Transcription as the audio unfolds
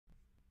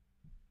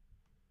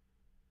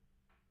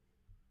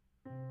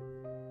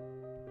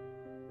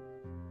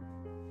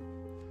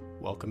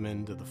Welcome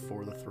into the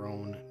For the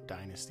Throne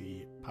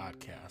Dynasty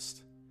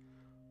podcast,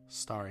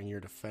 starring your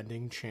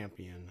defending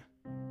champion,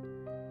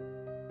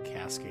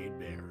 Cascade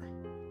Bear,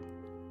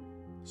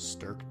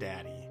 Stirk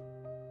Daddy,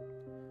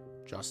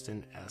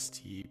 Justin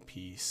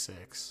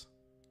STP6,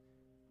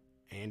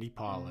 Andy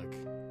Pollock,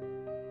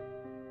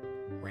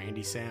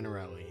 Randy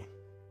Santarelli,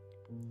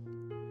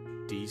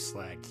 D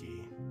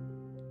Slagkey,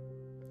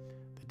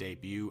 the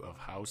debut of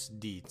House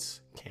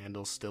Dietz,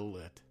 Candle Still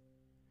Lit,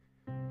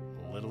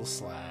 Little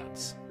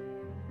Slads,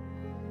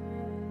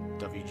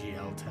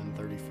 WGL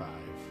 1035,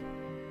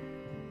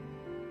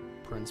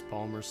 Prince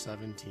Palmer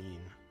 17,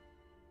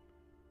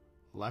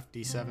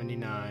 Lefty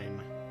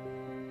 79,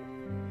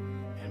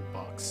 and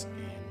Bucks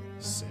in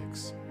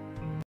 6.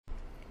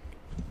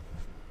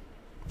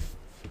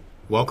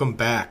 Welcome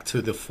back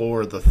to the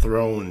For the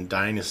Throne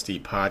Dynasty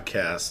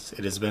podcast.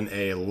 It has been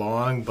a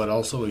long but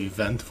also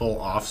eventful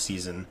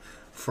offseason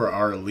for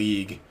our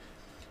league.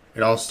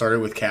 It all started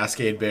with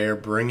Cascade Bear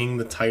bringing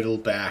the title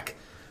back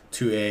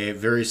to a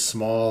very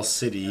small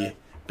city,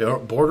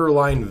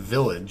 borderline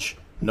village,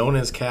 known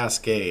as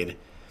Cascade.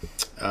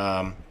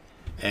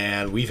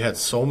 And we've had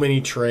so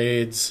many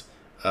trades.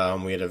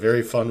 We had a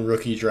very fun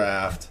rookie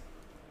draft.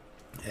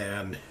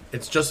 And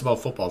it's just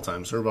about football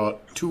time. So we're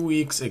about 2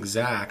 weeks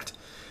exact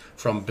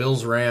from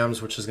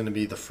Bills-Rams, which is going to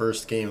be the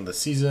first game of the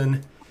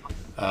season.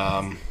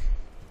 I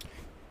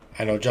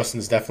know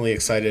Justin's definitely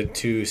excited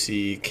to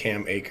see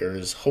Cam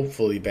Akers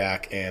hopefully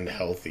back and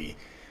healthy.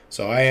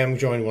 So I am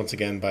joined once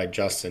again by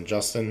Justin.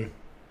 Justin,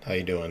 how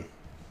you doing?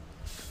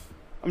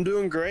 I'm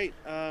doing great.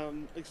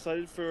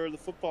 Excited for the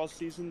football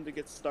season to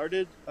get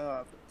started.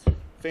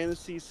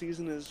 Fantasy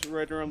season is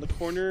right around the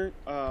corner,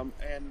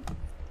 and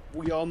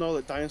we all know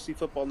that Dynasty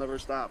football never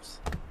stops.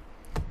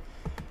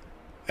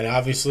 And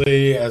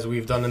obviously, as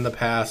we've done in the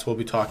past, we'll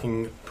be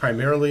talking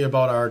primarily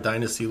about our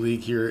Dynasty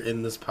League here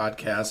in this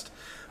podcast,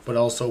 but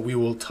also we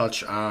will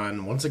touch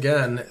on, once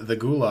again, the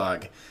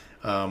Gulag.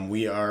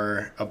 We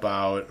are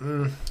about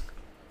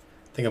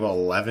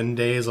 11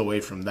 days away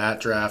from that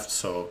draft,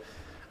 so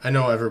I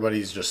know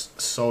everybody's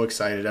just so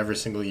excited every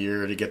single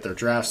year to get their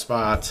draft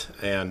spot,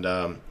 and,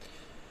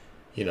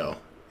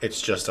 it's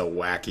just a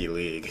wacky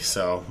league.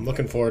 So I'm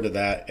looking forward to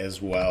that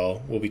as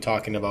well. We'll be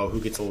talking about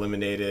who gets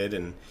eliminated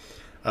and,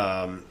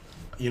 a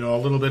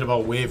little bit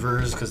about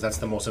waivers, because that's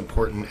the most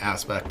important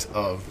aspect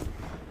of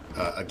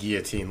a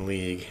guillotine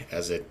league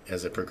as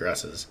it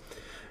progresses.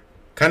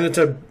 Kind of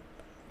to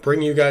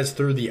bring you guys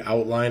through the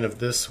outline of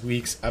this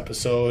week's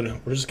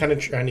episode, we're just kind of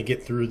trying to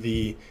get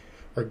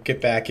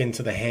back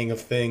into the hang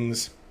of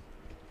things.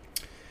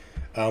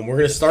 We're going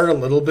to start a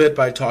little bit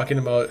by talking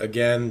about,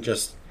 again,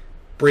 just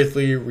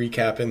briefly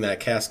recapping that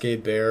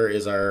Cascade Bear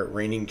is our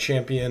reigning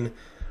champion.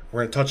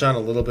 We're going to touch on a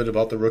little bit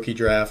about the rookie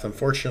draft.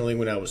 Unfortunately,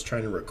 when I was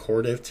trying to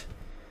record it,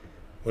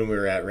 when we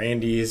were at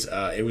Randy's,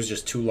 it was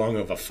just too long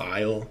of a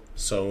file,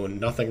 so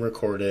nothing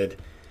recorded,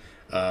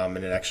 and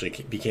it actually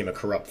became a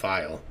corrupt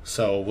file.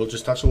 So we'll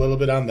just touch a little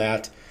bit on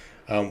that.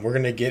 We're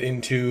going to get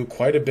into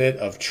quite a bit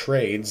of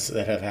trades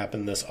that have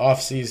happened this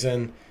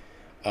offseason.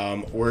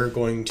 We're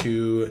going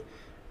to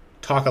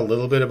talk a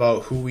little bit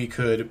about who we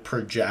could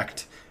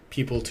project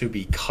people to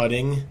be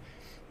cutting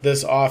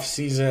this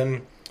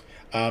offseason.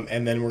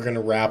 And then we're going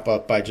to wrap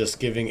up by just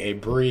giving a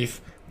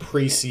brief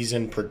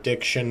preseason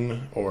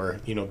prediction,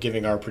 or,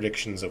 giving our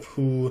predictions of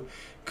who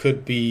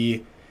could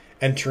be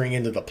entering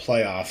into the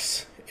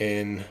playoffs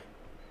in,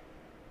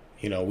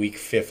 week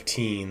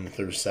 15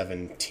 through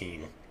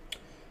 17.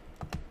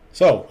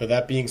 So, with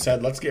that being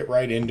said, let's get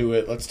right into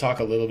it. Let's talk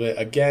a little bit.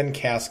 Again,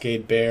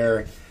 Cascade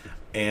Bear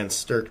and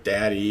Stirk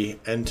Daddy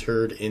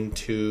entered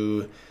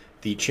into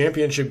the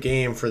championship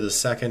game for the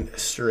second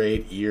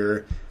straight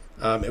year.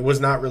 It was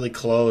not really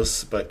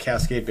close, but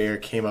Cascade Bear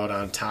came out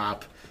on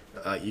top.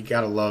 You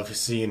got to love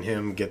seeing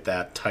him get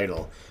that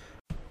title.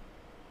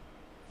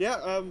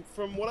 Yeah,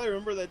 from what I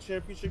remember that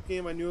championship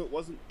game, I knew it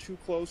wasn't too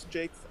close.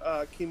 Jake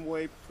came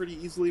away pretty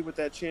easily with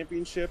that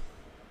championship.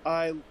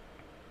 I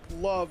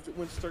loved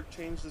when Stirk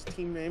changed his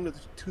team name to the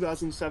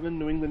 2007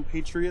 New England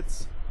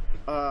Patriots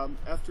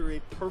after a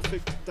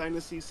perfect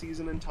dynasty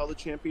season until the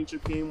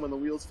championship game when the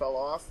wheels fell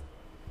off.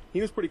 He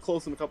was pretty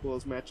close in a couple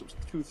of those matchups,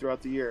 too,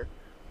 throughout the year.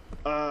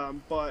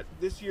 But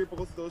this year,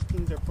 both of those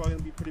teams are probably going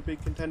to be pretty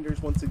big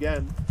contenders once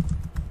again.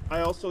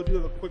 I also do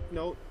have a quick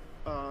note.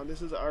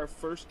 This is our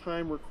first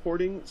time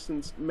recording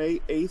since May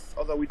 8th,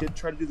 although we did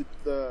try to do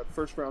the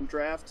first round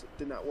draft. It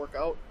did not work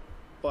out.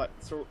 But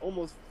so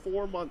almost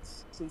 4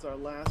 months since our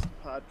last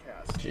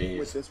podcast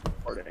with this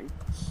recording.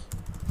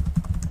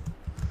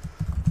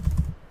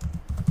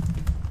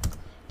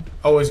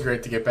 Always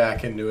great to get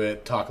back into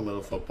it, talk a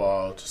little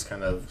football, just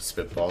kind of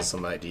spitball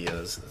some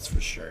ideas, that's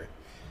for sure.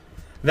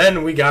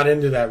 Then we got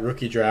into that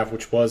rookie draft,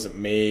 which was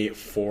May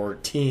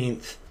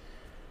 14th.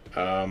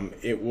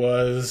 It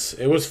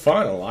was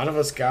fun. A lot of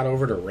us got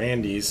over to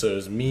Randy's, so it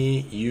was me,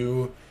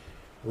 you,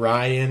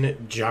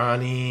 Ryan,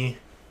 Johnny,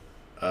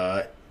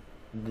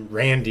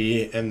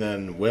 Randy, and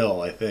then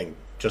Will, I think.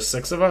 Just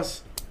 6 of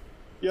us?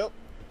 Yep.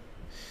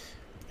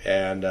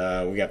 And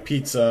we got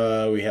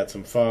pizza, we had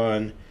some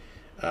fun.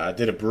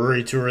 Did a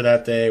brewery tour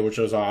that day, which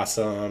was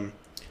awesome.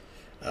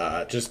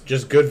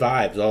 Just good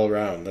vibes all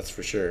around, that's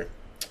for sure.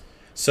 We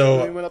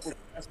So, went up with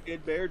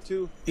Cascade Bear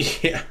too.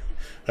 yeah,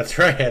 that's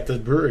right, at the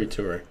brewery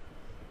tour.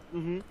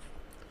 Mm-hmm.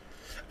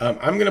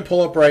 I'm going to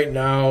pull up right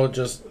now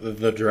just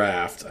the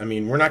draft. I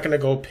mean, we're not going to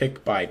go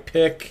pick by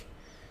pick,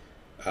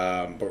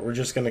 but we're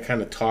just going to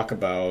kind of talk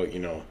about,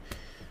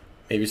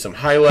 maybe some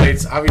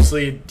highlights.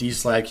 Obviously,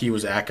 D-Slag, he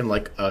was acting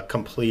like a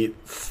complete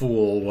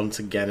fool once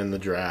again in the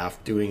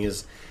draft, doing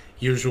his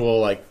usual,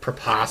 like,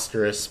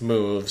 preposterous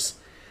moves.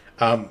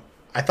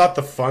 I thought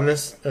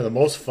the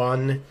most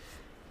fun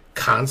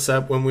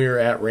concept when we were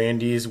at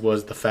Randy's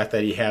was the fact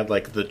that he had,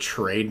 like, the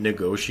trade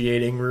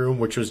negotiating room,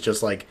 which was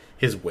just, like,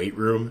 his weight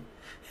room.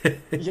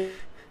 Yeah,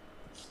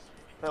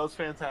 that was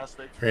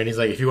fantastic. Randy's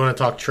like, if you want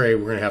to talk trade,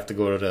 we're going to have to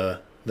go to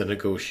the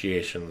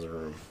negotiations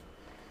room.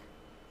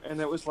 And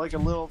it was like a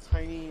little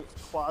tiny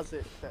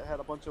closet that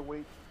had a bunch of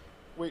weight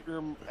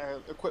room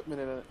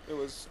equipment in it. It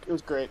was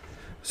great.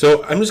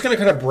 So I'm just going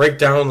to kind of break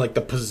down like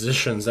the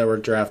positions that were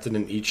drafted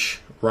in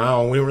each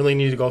round. We don't really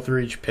need to go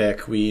through each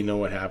pick. We know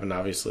what happened,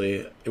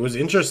 obviously. It was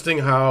interesting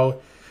how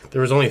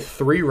there was only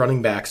 3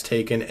 running backs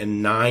taken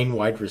and 9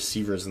 wide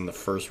receivers in the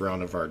first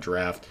round of our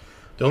draft.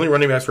 The only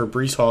running backs were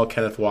Breece Hall,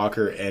 Kenneth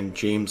Walker, and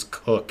James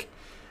Cook.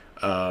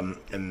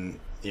 And,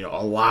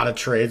 a lot of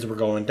trades were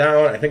going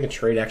down. I think a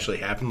trade actually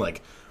happened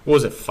like,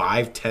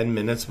 5-10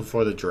 minutes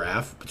before the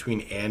draft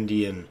between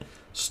Andy and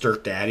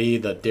Stirk Daddy,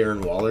 the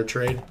Darren Waller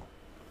trade?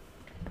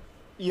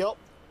 Yep.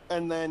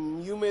 And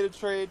then you made a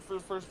trade for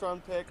the first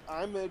round pick.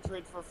 I made a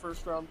trade for a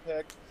first round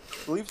pick.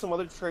 I believe some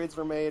other trades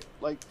were made.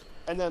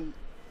 And then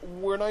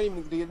we're not even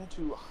going to get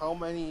into how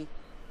many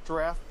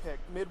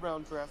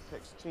mid-round draft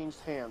picks changed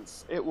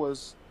hands. It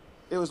was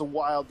a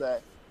wild day.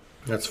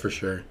 That's for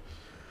sure.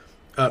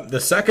 The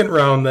second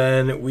round,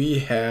 then, we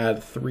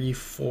had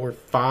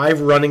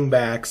 5 running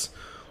backs,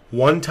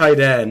 1 tight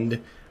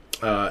end,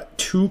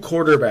 2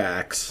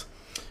 quarterbacks,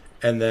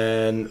 and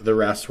then the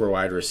rest were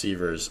wide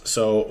receivers.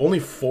 So only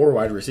 4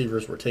 wide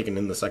receivers were taken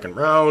in the second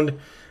round,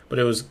 but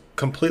it was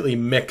completely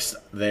mixed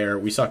there.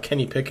 We saw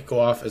Kenny Pickett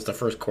go off as the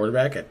first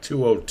quarterback at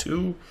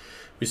 202.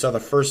 We saw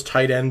the first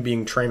tight end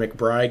being Trey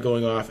McBride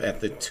going off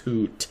at the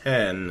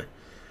 210.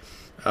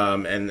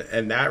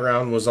 And that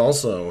round was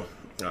also,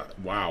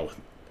 wow,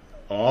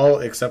 all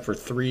except for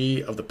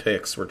 3 of the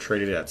picks were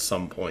traded at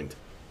some point.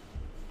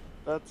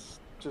 That's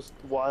just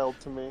wild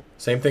to me.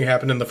 Same thing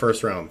happened in the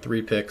first round.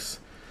 3 picks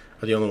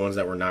are the only ones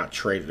that were not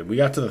traded. We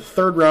got to the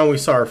third round. We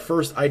saw our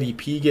first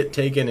IDP get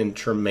taken in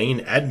Tremaine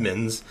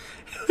Edmonds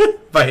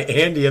by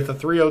Andy at the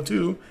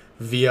 302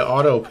 via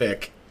auto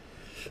pick.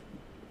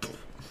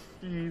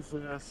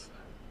 Jesus.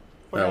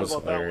 That was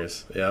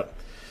hilarious. Yep.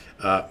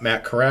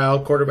 Matt Corral,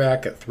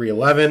 quarterback at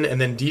 311.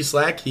 And then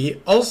D-Slack, he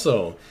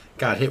also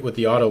got hit with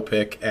the auto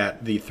pick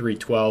at the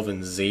 312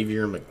 and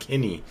Xavier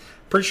McKinney.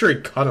 Pretty sure he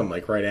cut him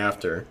like right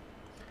after.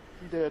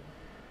 He did.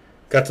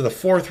 Got to the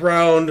fourth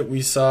round.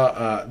 We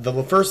saw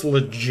the first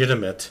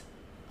legitimate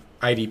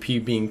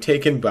IDP being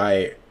taken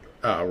by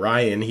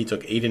Ryan. He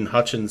took Aiden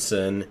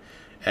Hutchinson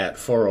at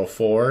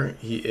 404.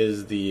 He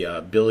is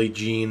the Billie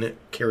Jean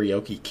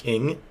Karaoke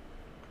King.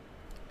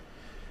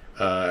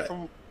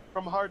 From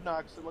Hard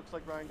Knocks, it looks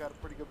like Ryan got a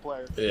pretty good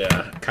player.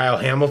 Yeah. Kyle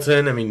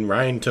Hamilton. I mean,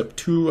 Ryan took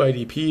 2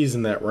 IDPs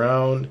in that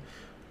round.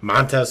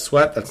 Montez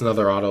Sweat, that's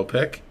another auto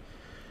pick.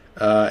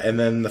 And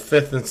then the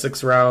 5th and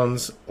 6th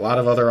rounds, a lot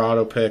of other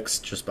auto picks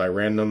just by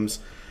randoms.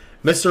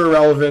 Mr.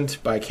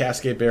 Irrelevant by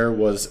Cascade Bear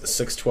was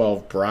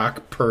 612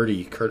 Brock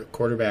Purdy,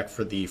 quarterback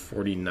for the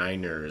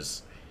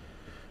 49ers.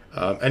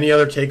 Any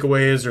other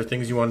takeaways or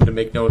things you wanted to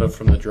make note of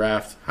from the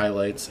draft,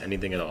 highlights,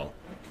 anything at all?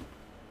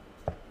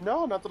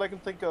 No, not that I can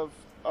think of.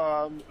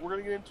 We're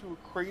going to get into a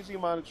crazy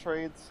amount of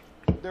trades.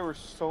 There were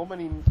so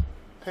many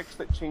picks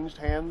that changed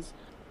hands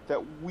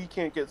that we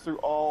can't get through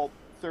all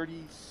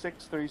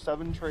 36,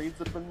 37 trades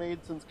that have been made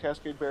since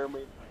Cascade Bear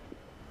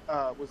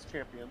was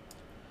champion.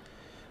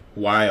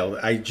 Wild.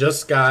 I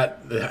just got...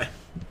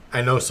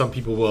 I know some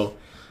people will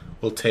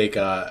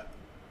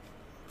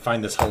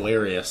find this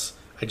hilarious.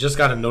 I just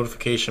got a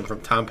notification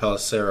from Tom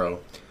Pelissero.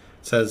 It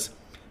says,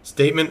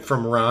 statement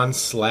from Ron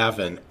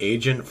Slavin,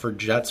 agent for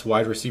Jets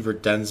wide receiver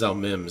Denzel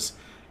Mims,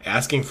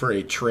 asking for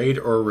a trade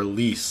or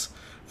release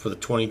for the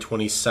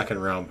 2020 second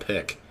round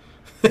pick.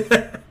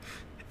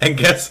 And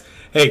guess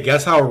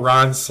how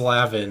Ron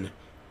Slavin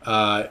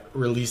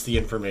released the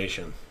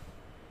information?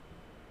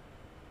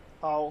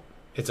 How?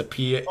 It's a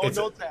P. Oh,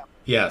 Notes app.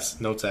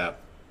 Yes, Notes app.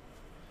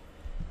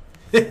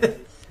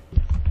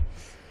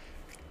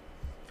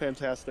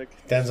 Fantastic.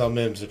 Denzel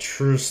Mims, a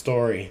true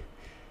story.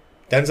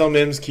 Denzel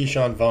Mims,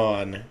 Keyshawn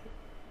Vaughn.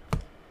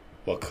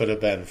 What could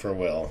have been for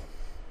Will.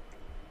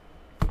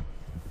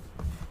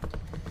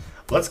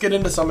 Let's get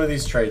into some of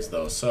these trades,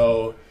 though.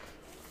 So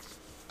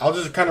I'll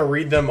just kind of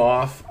read them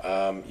off.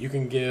 You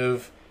can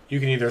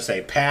either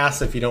say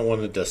pass if you don't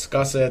want to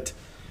discuss it.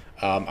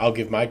 I'll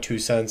give my 2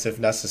 cents if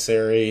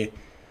necessary.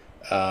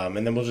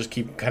 And then we'll just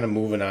keep kind of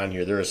moving on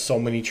here. There are so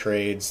many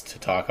trades to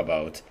talk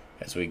about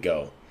as we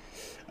go.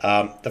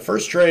 The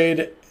first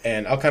trade,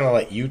 and I'll kind of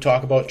let you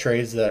talk about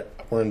trades that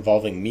were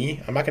involving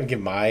me. I'm not going to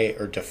give my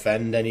or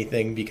defend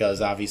anything because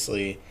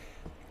obviously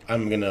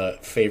I'm going to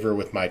favor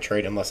with my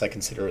trade unless I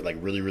consider it like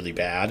really, really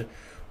bad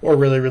or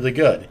really, really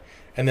good.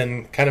 And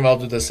then kind of I'll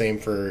do the same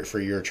for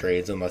your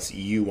trades unless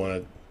you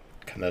want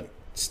to kind of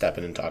step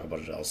in and talk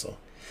about it also.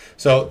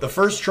 So the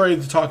first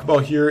trade to talk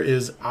about here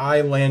is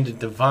I landed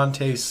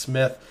Devontae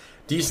Smith.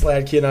 D.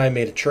 Sladkey and I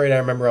made a trade. I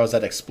remember I was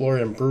at Explorer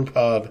and Brew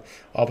Pub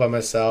all by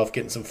myself,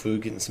 getting some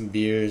food, getting some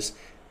beers.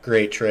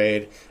 Great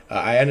trade.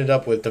 I ended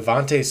up with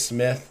Devontae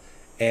Smith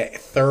at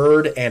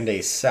third and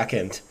a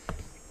second.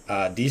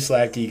 D.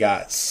 Sladkey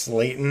got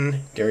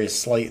Slayton, Darius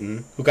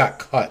Slayton, who got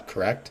cut,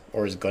 correct?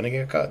 Or is going to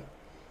get cut?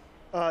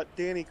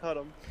 Danny cut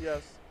him,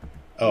 yes.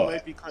 Oh, He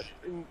might be cut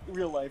in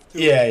real life, too.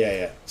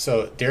 Yeah.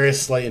 So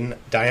Darius Slayton,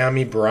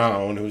 Diami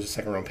Brown, who's a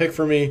second-round pick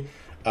for me,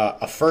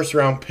 a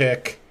first-round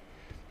pick.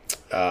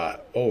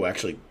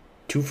 Actually,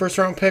 2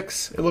 first-round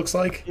picks, it looks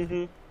like.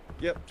 Mm-hmm.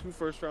 Yep, 2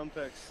 first-round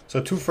picks.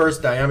 So 2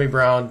 first, Diami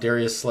Brown,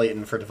 Darius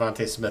Slayton for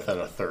Devontae Smith, and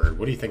a third.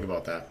 What do you think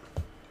about that?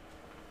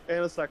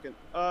 And a second.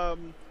 I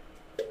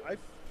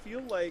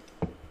feel like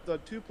the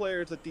 2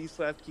 players that D.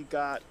 Sladkey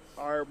got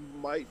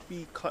might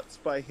be cuts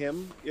by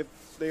him. If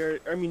they're,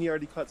 he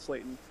already cut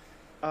Slayton.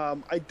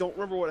 I don't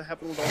remember what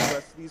happened with all the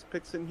rest of these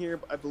picks in here,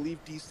 but I believe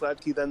D.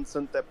 Sladkey then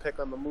sent that pick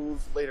on the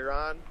move later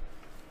on.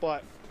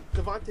 But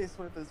Devontae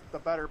Smith is the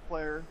better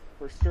player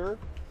for sure,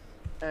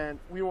 and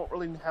we won't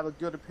really have a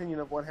good opinion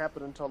of what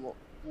happened until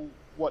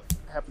what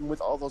happened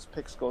with all those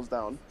picks goes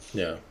down.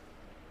 Yeah.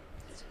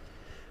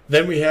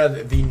 Then we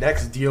had the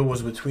next deal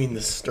was between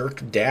the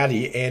Stirk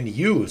Daddy and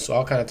you, so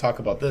I'll kind of talk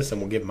about this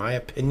and we'll give my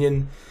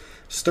opinion.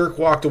 Stirk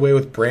walked away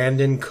with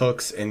Brandon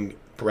Cooks and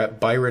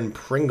Byron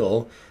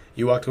Pringle.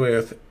 You walked away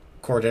with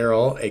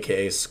Cordero,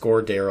 a.k.a.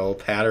 Scordero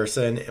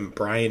Patterson, and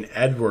Brian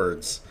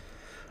Edwards.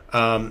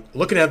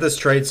 Looking at this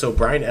trade, so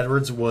Brian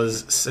Edwards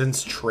was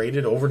since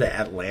traded over to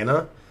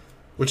Atlanta,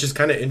 which is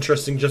kind of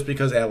interesting just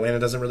because Atlanta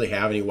doesn't really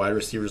have any wide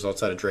receivers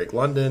outside of Drake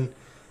London.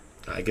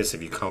 I guess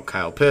if you count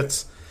Kyle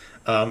Pitts.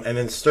 And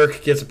then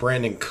Stirk gets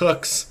Brandon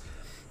Cooks.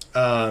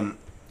 I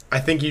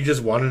think you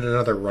just wanted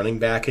another running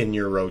back in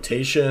your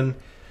rotation.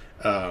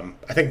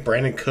 I think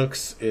Brandon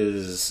Cooks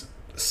is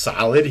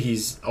solid.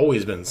 He's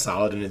always been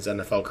solid in his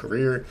NFL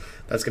career.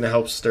 That's going to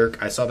help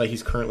Stirk. I saw that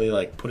he's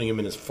currently putting him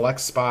in his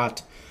flex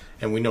spot,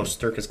 and we know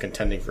Stirk is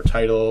contending for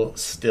title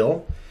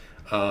still.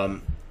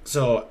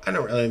 So I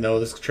don't really know.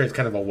 This trade's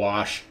kind of a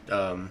wash.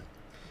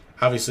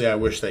 Obviously, I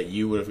wish that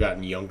you would have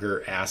gotten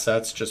younger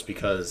assets just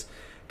because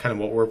kind of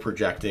what we're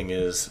projecting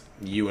is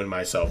you and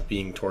myself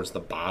being towards the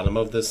bottom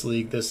of this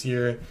league this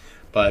year.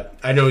 But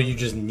I know you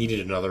just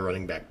needed another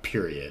running back,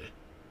 period.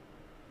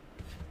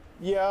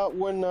 Yeah,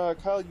 when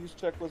Kyle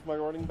Juszczyk was my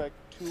running back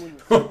 2 in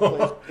the third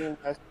place game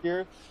last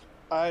year,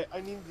 I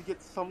needed to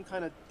get some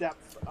kind of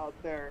depth out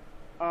there.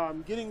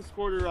 Getting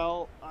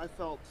Scordero, I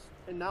felt,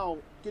 and now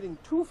getting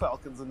 2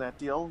 Falcons in that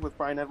deal with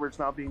Brian Edwards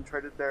now being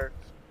traded there,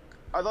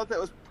 I thought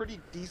that was pretty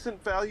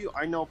decent value.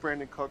 I know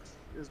Brandon Cooks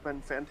has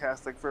been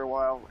fantastic for a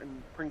while,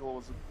 and Pringle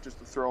was just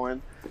a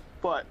throw-in,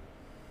 but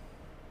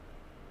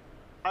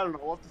I don't know.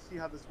 We'll have to see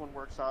how this one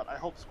works out. I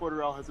hope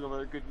Scordero has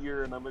another good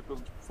year, and I might be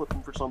able to flip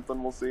him for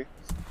something. We'll see.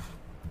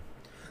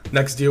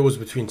 Next deal was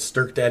between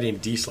Stirk Daddy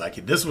and D.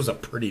 Slacky. This was a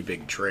pretty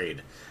big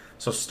trade.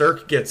 So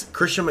Stirk gets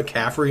Christian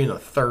McCaffrey in a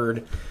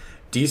third.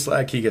 D.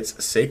 Slacky gets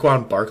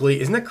Saquon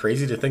Barkley. Isn't that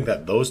crazy to think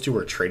that those two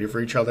were traded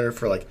for each other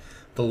for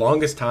the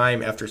longest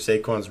time after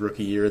Saquon's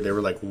rookie year? They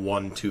were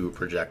 1-2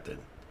 projected.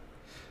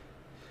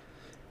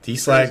 D.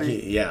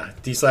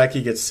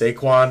 Slacky gets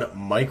Saquon,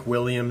 Mike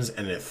Williams,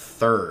 and a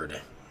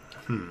third.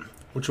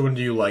 Which one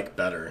do you like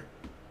better?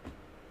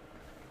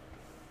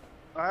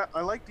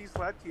 I like D.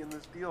 Sladkey in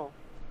this deal.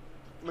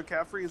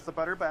 McCaffrey is the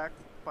better back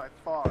by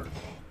far.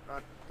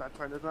 Not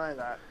trying to deny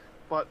that.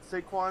 But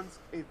Saquon's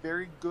a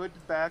very good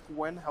back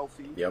when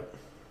healthy. Yep.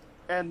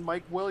 And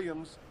Mike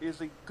Williams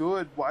is a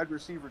good wide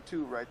receiver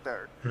too right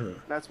there.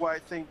 That's why I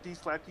think D.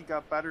 Sladkey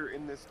got better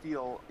in this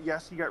deal.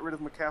 Yes, he got rid of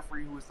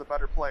McCaffrey, who was the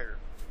better player.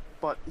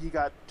 But he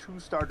got 2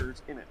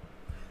 starters in it.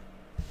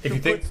 If you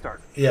think,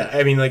 starters. Yeah,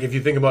 I mean, if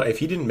you think about it, if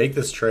he didn't make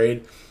this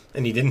trade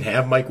and he didn't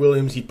have Mike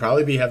Williams, he'd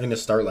probably be having to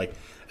start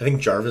I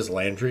think Jarvis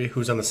Landry,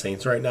 who's on the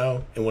Saints right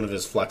now, in one of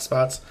his flex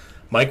spots.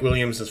 Mike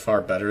Williams is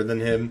far better than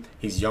him.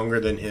 He's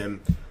younger than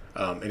him,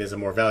 and is a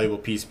more valuable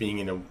piece, being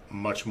in a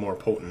much more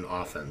potent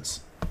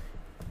offense.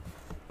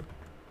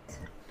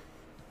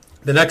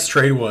 The next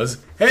trade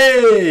was,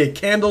 hey,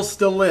 candle's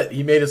still lit.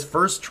 He made his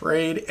first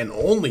trade and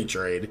only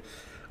trade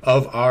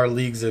of our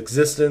league's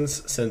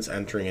existence since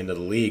entering into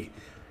the league.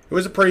 It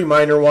was a pretty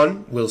minor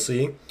one. We'll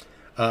see.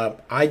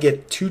 I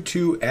get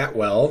Tutu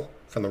Atwell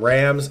from the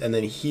Rams, and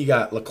then he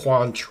got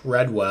Laquan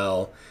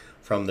Treadwell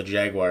from the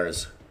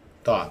Jaguars.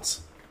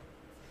 Thoughts?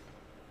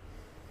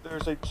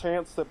 There's a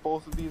chance that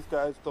both of these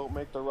guys don't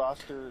make the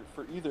roster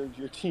for either of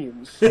your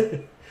teams.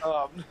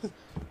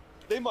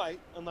 They might,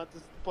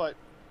 but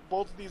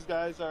both of these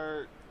guys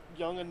are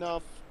young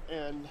enough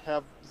and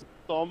have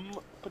some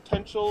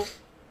potential.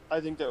 I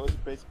think that was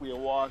basically a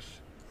wash.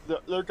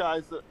 They're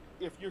guys that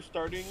if you're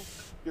starting,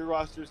 your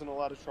roster's in a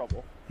lot of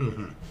trouble.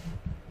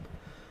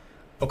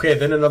 Okay,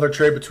 then another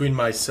trade between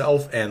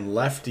myself and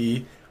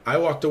Lefty. I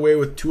walked away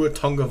with Tua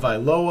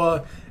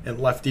Tagovailoa, and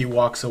Lefty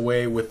walks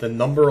away with the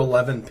number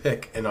 11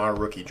 pick in our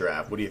rookie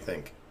draft. What do you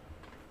think?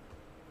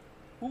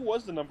 Who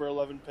was the number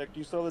 11 pick? Do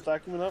you still have the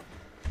document up?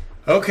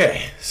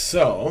 Okay,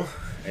 so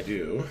I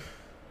do.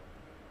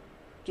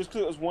 Just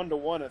because it was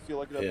 1-to-1, I feel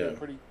like that'd be a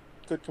pretty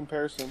good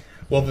comparison.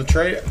 Well,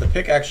 the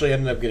pick actually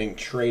ended up getting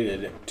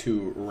traded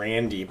to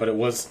Randy, but it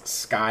was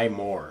Sky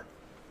Moore.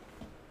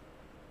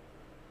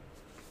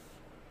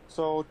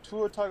 So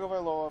Tua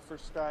Tagovailoa for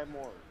Sky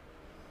Moore.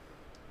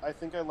 I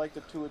think I like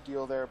the Tua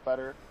deal there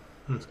better.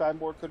 Sky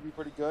Moore could be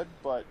pretty good,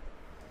 but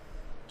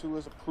Tua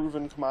is a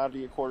proven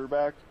commodity at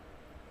quarterback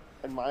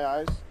in my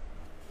eyes.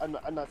 I'm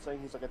not saying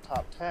he's like a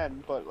top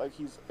 10, but like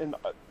he's in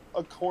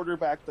a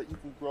quarterback that you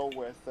can grow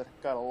with that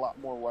got a lot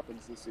more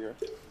weapons this year.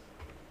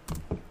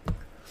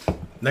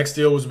 Next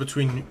deal was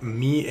between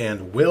me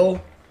and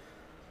Will.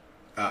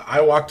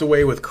 I walked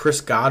away with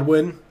Chris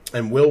Godwin,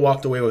 and Will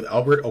walked away with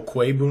Albert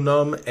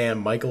Okwuegbunam and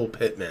Michael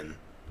Pittman.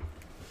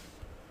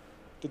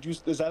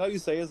 Is that how you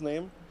say his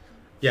name?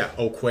 Yeah,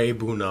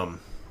 Okwuegbunam.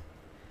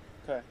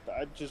 Okay,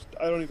 I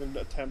don't even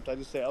attempt. I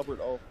just say Albert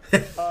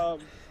O.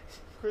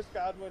 Chris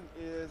Godwin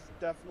is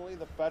definitely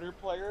the better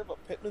player, but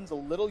Pittman's a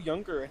little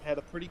younger and had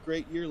a pretty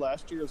great year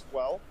last year as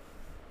well.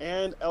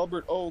 And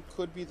Albert O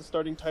could be the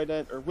starting tight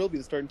end, or will be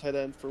the starting tight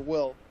end for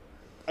Will.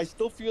 I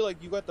still feel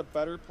like you got the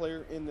better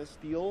player in this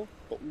deal,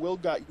 but Will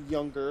got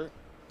younger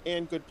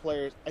and good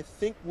players. I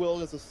think Will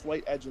has a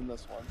slight edge in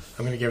this one.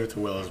 I'm going to give it to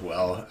Will as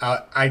well.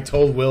 I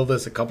told Will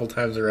this a couple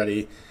times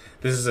already.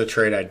 This is a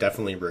trade I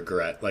definitely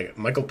regret. Like,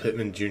 Michael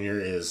Pittman Jr.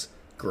 is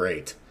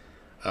great.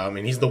 And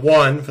he's the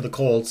one for the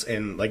Colts,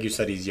 and like you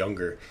said, he's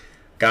younger.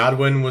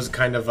 Godwin was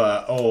kind of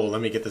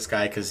let me get this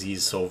guy because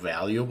he's so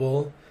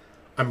valuable.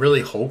 I'm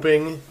really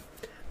hoping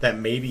that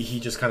maybe he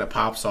just kind of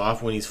pops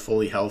off when he's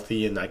fully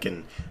healthy, and I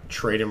can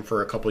trade him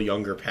for a couple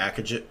younger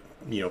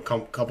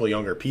couple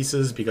younger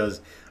pieces, because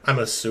I'm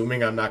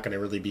assuming I'm not going to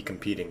really be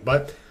competing.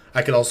 But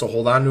I could also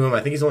hold on to him. I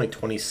think he's only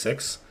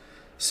 26,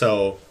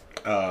 so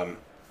the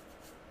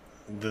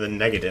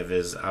negative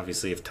is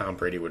obviously if Tom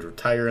Brady would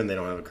retire and they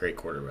don't have a great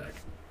quarterback.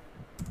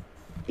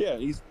 Yeah,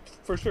 he's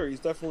for sure. He's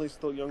definitely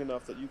still young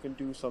enough that you can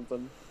do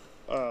something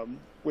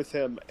with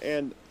him,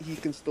 and he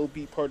can still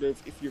be part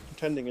of if you're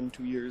contending in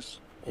 2 years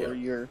or a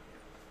year.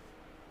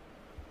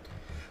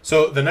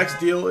 So the next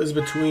deal is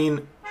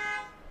between.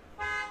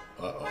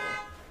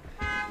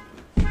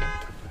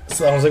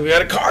 Sounds like we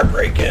had a car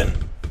break in.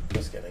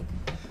 Just kidding.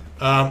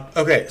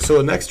 Okay, so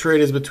the next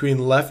trade is between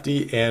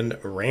Lefty and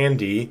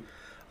Randy.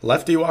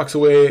 Lefty walks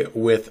away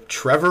with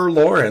Trevor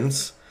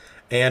Lawrence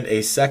and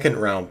a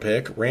second-round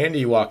pick.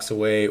 Randy walks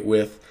away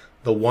with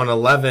the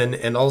 111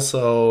 and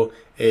also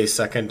a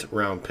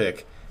second-round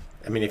pick.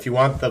 I mean, if you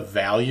want the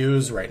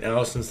values right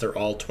now, since they're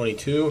all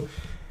 22,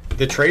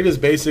 the trade is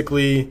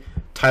basically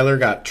Tyler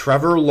got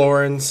Trevor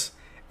Lawrence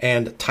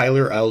and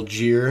Tyler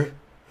Algier,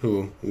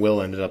 who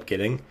Will ended up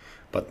getting,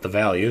 but the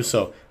value.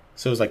 So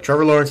it was like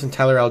Trevor Lawrence and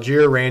Tyler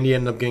Algier. Randy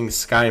ended up getting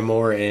Sky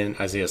Moore and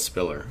Isaiah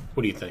Spiller.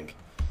 What do you think?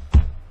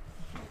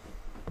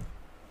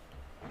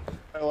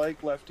 I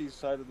like Lefty's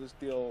side of this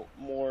deal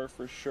more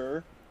for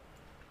sure.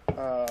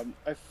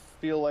 I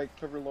feel like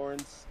Trevor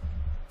Lawrence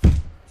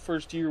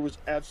first year was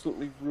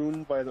absolutely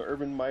ruined by the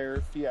Urban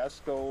Meyer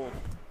fiasco,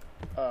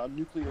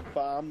 nuclear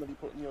bomb that he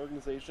put in the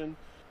organization.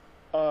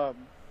 I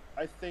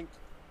think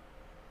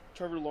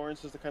Trevor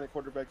Lawrence is the kind of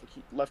quarterback that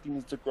Lefty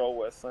needs to grow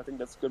with. I think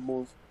that's a good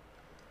move.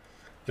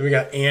 Then we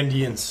got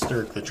Andy and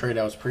Stirk, the trade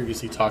I was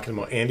previously talking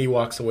about. Andy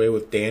walks away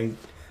with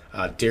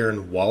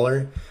Darren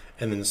Waller,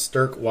 and then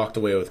Stirk walked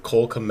away with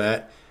Cole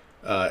Kmet,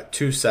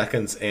 2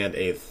 seconds, and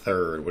a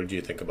third. What did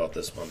you think about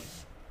this one?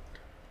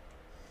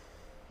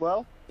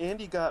 Well,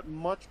 Andy got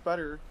much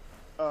better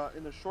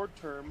in the short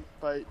term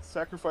by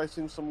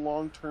sacrificing some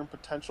long-term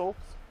potential,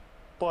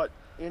 but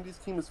Andy's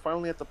team is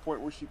finally at the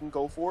point where she can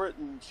go for it,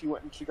 and she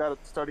went and she got a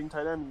starting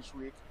tight end each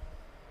week.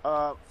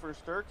 For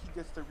Stirk, he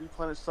gets to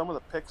replenish some of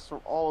the picks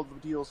from all of the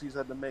deals he's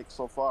had to make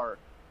so far.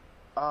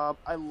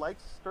 I like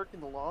Stirk in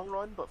the long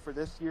run, but for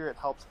this year, it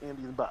helps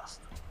Andy the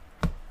best.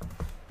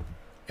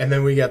 And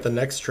then we got the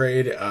next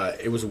trade.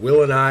 It was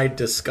Will and I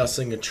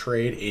discussing a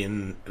trade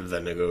in the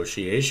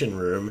negotiation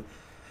room.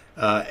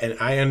 And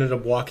I ended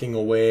up walking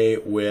away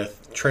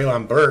with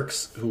Treylon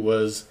Burks, who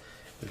was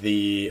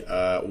the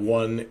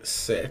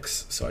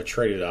 1-6. So I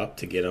traded up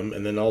to get him.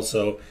 And then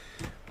also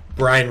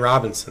Brian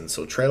Robinson.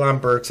 So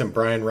Treylon Burks and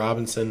Brian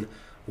Robinson.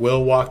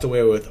 Will walked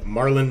away with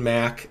Marlon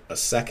Mack, a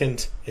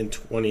second in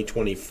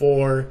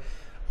 2024.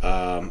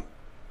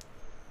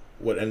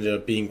 What ended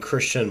up being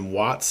Christian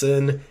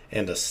Watson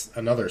and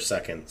another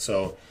second.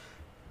 So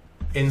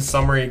in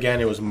summary,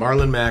 again, it was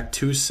Marlon Mack,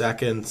 2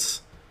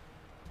 seconds,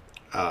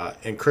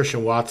 and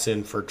Christian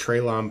Watson for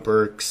Treylon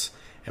Burks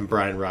and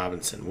Brian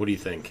Robinson. What do you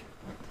think?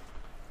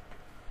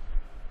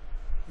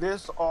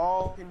 This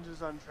all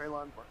hinges on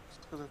Treylon Burks,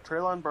 because if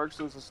Treylon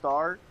Burks is a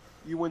star,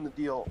 you win the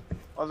deal.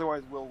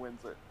 Otherwise, Will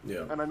wins it.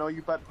 Yeah. And I know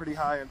you bet pretty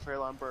high on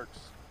Treylon Burks,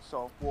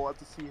 so we'll have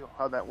to see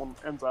how that one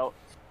ends out.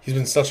 He's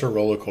been such a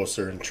roller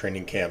coaster in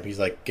training camp. He's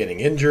like getting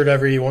injured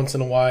every once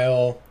in a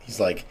while. He's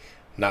like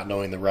not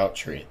knowing the route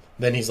tree.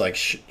 Then he's like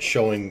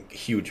showing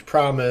huge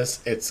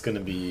promise. It's going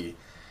to be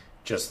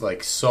just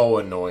like so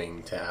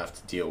annoying to have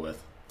to deal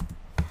with.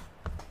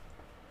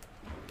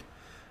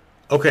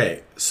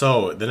 Okay,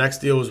 so the next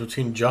deal was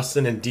between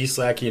Justin and D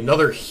Slacky.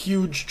 Another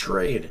huge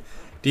trade.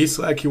 D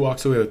Slacky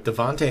walks away with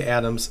Devontae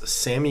Adams,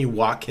 Sammy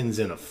Watkins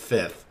in a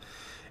 5th.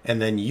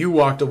 And then you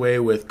walked away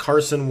with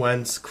Carson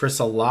Wentz, Chris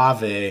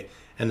Olave,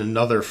 and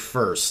another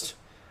 1st.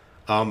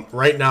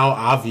 Right now,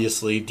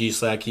 obviously, D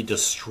Slacky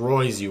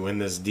destroys you in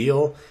this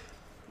deal.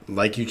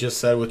 Like you just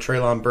said with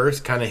Treylon Burks,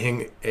 it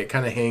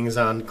kind of hangs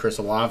on Chris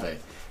Olave.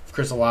 If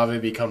Chris Olave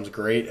becomes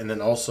great, and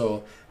then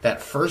also that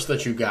 1st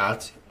that you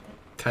got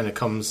kind of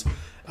comes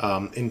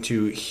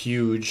into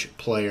huge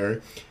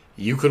player,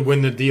 you could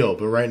win the deal.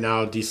 But right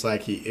now, D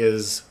Slacky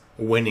is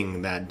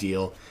winning that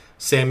deal.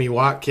 Sammy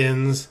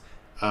Watkins,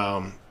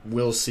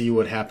 we'll see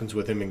what happens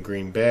with him in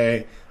Green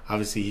Bay.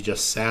 Obviously, he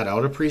just sat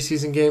out a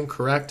preseason game,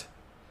 correct?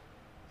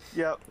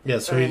 Yep. Yeah,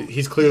 so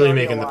he's clearly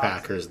making the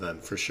Packers then,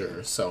 for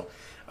sure. So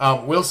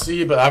we'll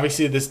see, but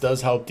obviously this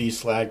does help D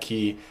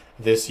Slacky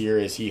this year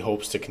as he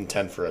hopes to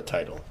contend for a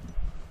title.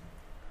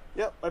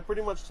 Yep, I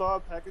pretty much saw a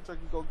package I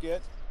could go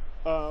get.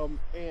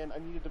 And I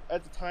needed to,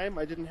 at the time,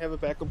 I didn't have a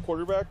backup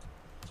quarterback,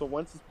 so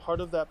Wentz is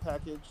part of that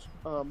package.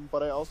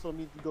 But I also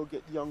need to go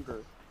get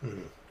younger.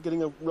 Mm-hmm.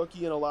 Getting a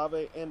rookie in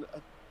Olave and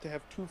to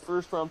have 2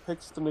 first-round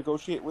picks to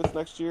negotiate with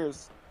next year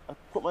I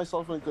put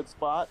myself in a good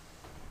spot.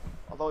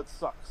 Although it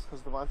sucks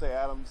because Devontae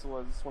Adams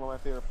was one of my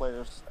favorite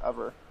players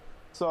ever.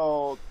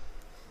 So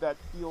that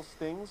deal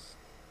stings,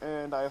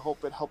 and I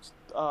hope it helps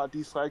D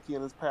Slacky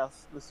in his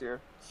path this year.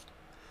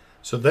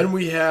 So then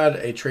we had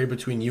a trade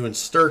between you and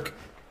Stirk.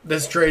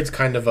 This trade's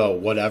kind of a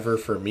whatever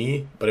for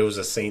me, but it was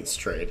a Saints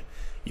trade.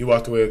 You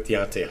walked away with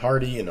Deontay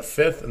Hardy in a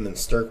 5th, and then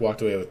Stirk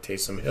walked away with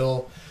Taysom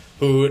Hill,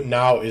 who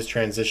now is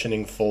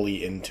transitioning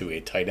fully into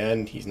a tight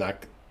end. He's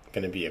not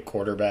going to be a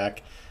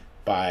quarterback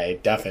by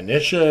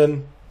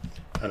definition.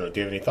 I don't know.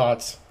 Do you have any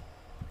thoughts?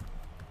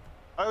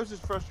 I was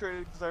just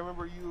frustrated because I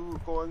remember you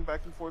going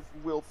back and forth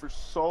with Will for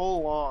so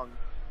long,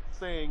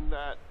 saying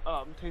that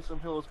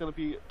Taysom Hill is going to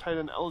be tight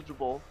end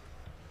eligible.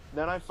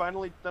 Then I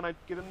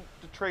get him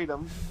to trade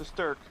him to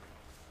Stirk,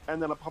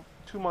 and then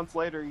 2 months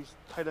later he's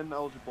tight end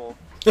eligible,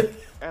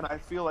 and I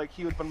feel like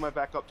he would have been my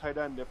backup tight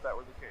end if that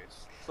were the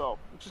case. So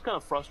it's just kind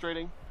of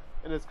frustrating,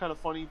 and it's kind of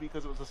funny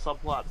because it was a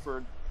subplot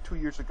for 2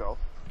 years ago.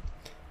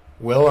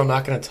 Will, I'm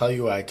not going to tell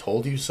you I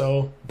told you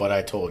so, but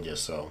I told you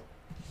so.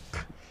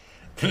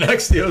 The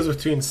next deal is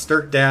between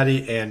Stirk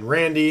Daddy and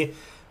Randy.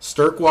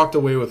 Stirk walked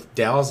away with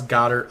Dallas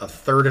Goedert, a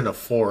 3rd and a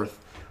 4th.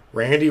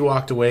 Randy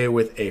walked away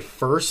with a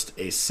 1st,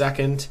 a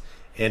 2nd,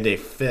 and a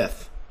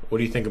 5th. What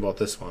do you think about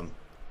this one?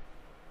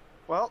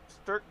 Well,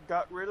 Stirk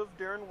got rid of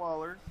Darren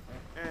Waller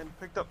and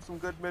picked up some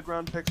good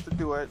mid-round picks to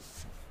do it,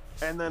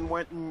 and then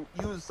went and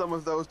used some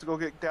of those to go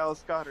get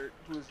Dallas Goedert,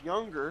 who is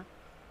younger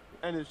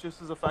and is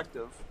just as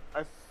effective.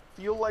 I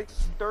feel like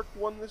Stirk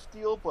won this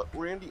deal, but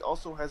Randy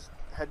also has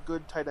had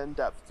good tight end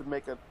depth to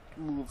make a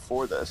move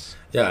for this.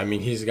 Yeah, I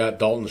mean, he's got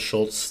Dalton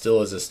Schultz still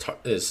as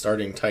his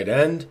starting tight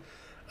end.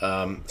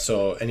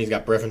 And he's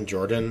got Brevin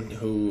Jordan,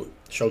 who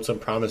showed some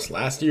promise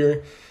last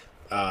year.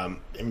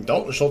 And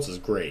Dalton Schultz is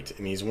great,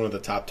 and he's one of the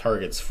top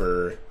targets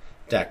for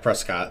Dak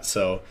Prescott.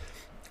 So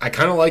I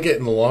kind of like it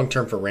in the long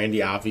term for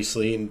Randy,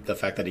 obviously, and the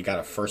fact that he got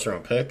a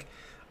 1st-round pick.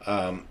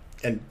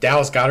 And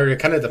Dallas Goedert, it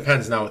kind of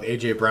depends now with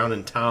A.J. Brown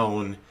in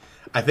town.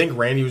 I think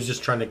Randy was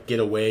just trying to get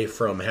away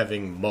from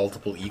having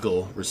multiple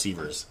Eagle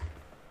receivers.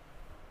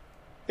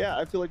 Yeah,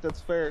 I feel like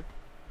that's fair.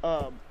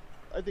 I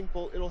think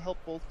it'll help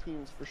both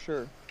teams for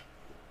sure.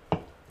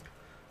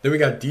 Then we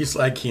got D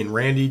Slacky and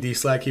Randy. D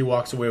Slacky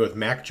walks away with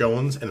Mac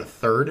Jones in a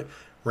 3rd.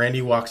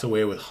 Randy walks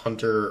away with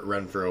Hunter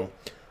Renfrow.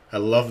 I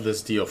love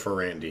this deal for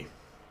Randy.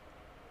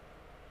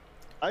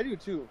 I do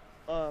too.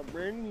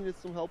 Randy needed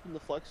some help in the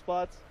flex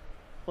spots.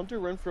 Hunter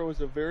Renfrow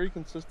is a very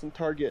consistent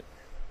target.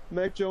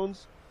 Mac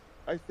Jones,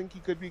 I think he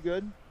could be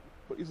good,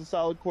 but he's a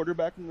solid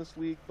quarterback in this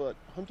league. But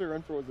Hunter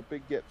Renfrow is a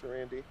big get for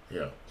Randy.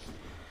 Yeah.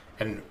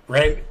 And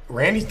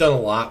Randy's done a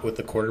lot with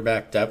the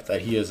quarterback depth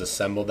that he has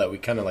assembled that we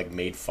kind of like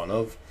made fun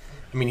of.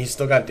 I mean, he's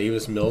still got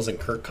Davis Mills and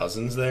Kirk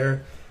Cousins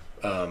there.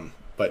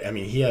 But, I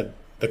mean, he had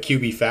the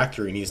QB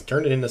factory, and he's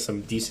turned it into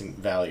some decent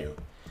value.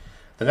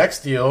 The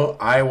next deal,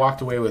 I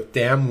walked away with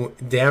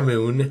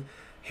Damoon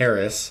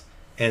Harris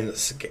and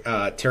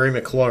Terry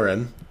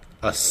McLaurin,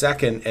 a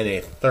 2nd and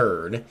a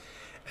 3rd.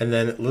 And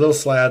then Little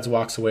Slads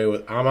walks away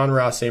with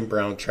Amon-Ra St.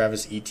 Brown,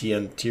 Travis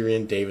Etienne,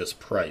 Tyrion Davis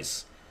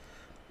Price.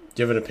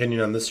 Do you have an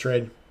opinion on this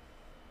trade?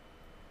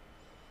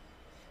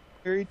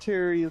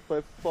 Terry is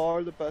by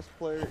far the best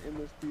player in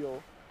this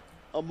deal.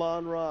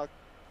 Amon-Ra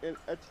and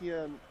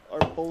Etienne are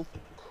both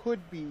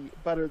could be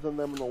better than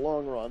them in the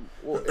long run.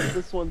 Well,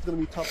 this one's going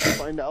to be tough to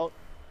find out.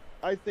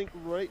 I think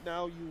right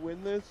now you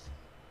win this,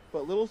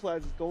 but Little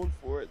Slads is going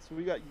for it. So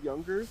we got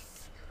younger.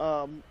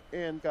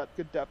 and got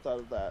good depth out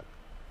of that.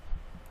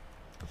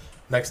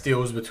 Next deal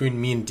was between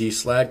me and D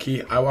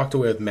Sladkey. I walked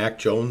away with Mac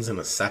Jones in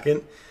a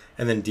second,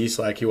 and then D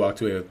Sladkey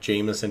walked away with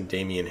Jameis and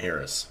Damian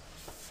Harris.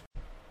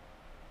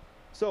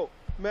 So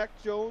Mac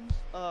Jones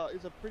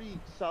is a pretty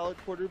solid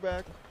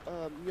quarterback,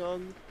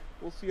 young.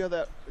 We'll see how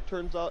that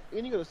turns out.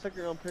 And you got a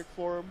second-round pick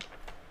for him.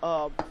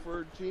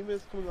 For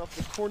Jameis coming off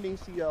the torn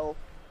ACL,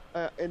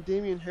 and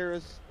Damian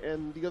Harris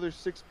and the other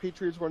 6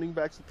 Patriots running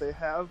backs that they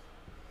have,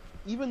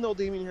 even though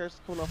Damian Harris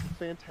is coming off a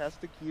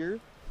fantastic year,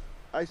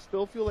 I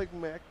still feel like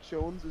Mac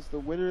Jones is the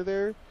winner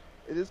there.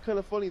 It is kind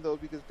of funny, though,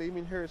 because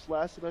Damian Harris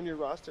lasted on your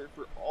roster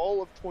for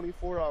all of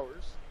 24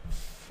 hours.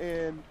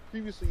 And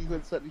previously you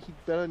had said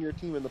he'd been on your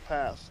team in the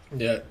past.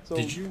 Yeah. So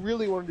you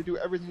really wanted to do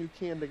everything you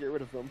can to get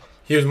rid of him.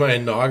 He was my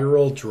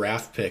inaugural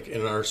draft pick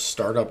in our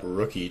startup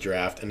rookie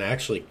draft, and I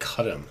actually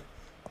cut him.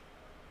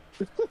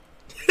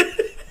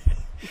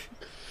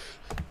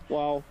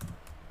 Wow.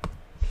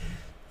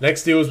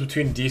 Next deal was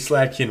between D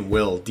Sladkey and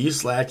Will. D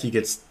Sladkey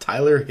gets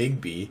Tyler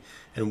Higbee,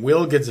 and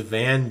Will gets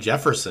Van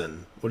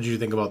Jefferson. What did you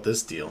think about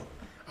this deal?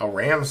 A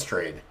Rams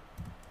trade.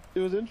 It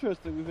was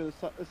interesting. We've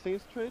had a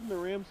Saints trade and a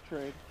Rams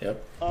trade.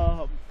 Yep.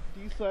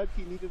 D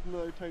Sladkey needed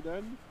another tight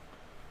end,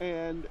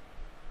 and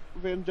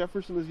Van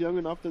Jefferson is young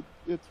enough that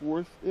it's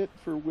worth it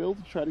for Will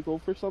to try to go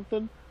for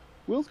something.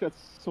 Will's got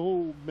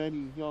so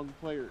many young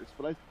players,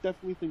 but I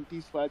definitely think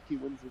D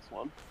Sladkey wins this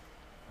one.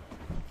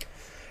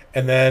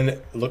 And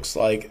then looks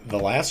like the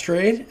last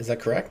trade. Is that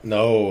correct?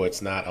 No,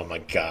 it's not. Oh my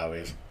God, we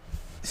have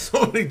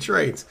so many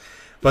trades.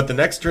 But the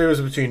next trade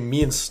was between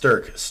me and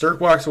Stirk.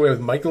 Stirk walks away with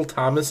Michael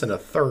Thomas and a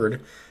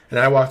third, and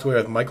I walked away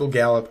with Michael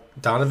Gallup,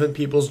 Donovan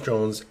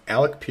Peoples-Jones,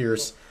 Alec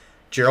Pierce,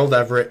 Gerald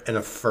Everett, and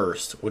a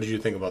first. What did you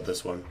think about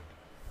this one?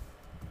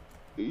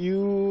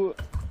 You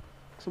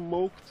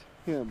smoked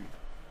him.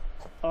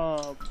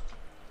 Michael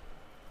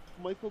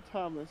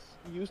Thomas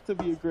used to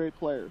be a great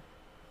player.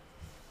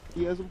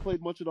 He hasn't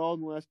played much at all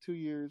in the last 2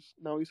 years.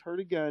 Now he's hurt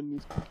again.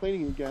 He's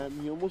complaining again.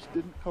 He almost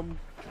didn't come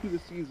to the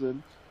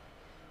season.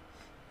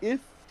 If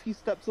he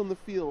steps on the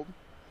field,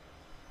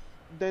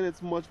 then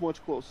it's much,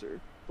 much closer.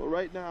 But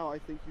right now, I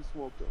think you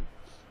smoked him.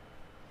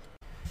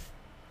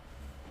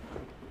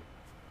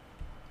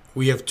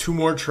 We have 2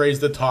 more trades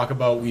to talk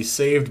about. We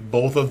saved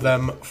both of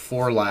them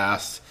for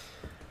last.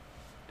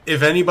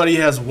 If anybody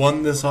has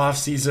won this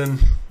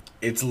offseason,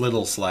 it's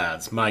Little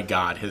Slads. My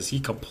God, has he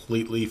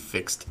completely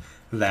fixed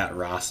that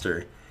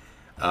roster.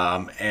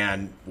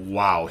 And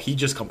wow, he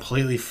just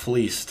completely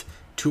fleeced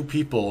 2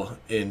 people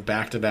in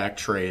back-to-back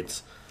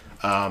trades.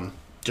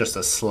 Just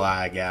a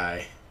sly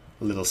guy.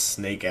 Little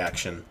snake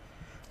action.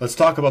 Let's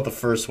talk about the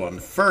first one.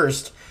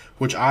 First,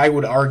 which I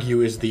would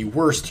argue is the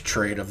worst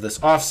trade of this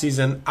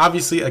offseason.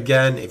 Obviously,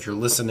 again, if you're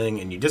listening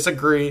and you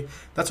disagree,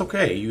 that's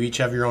okay. You each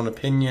have your own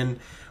opinion.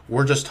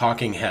 We're just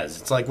talking heads.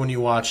 It's like when you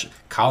watch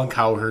Colin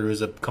Cowherd,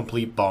 who's a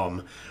complete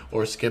bum,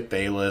 or Skip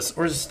Bayless,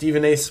 or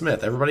Stephen A.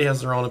 Smith. Everybody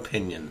has their own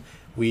opinion.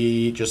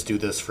 We just do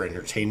this for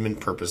entertainment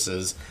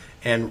purposes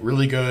and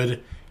really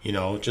good,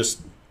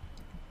 just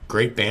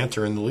great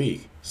banter in the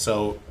league.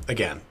 So,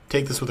 again,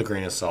 take this with a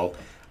grain of salt.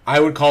 I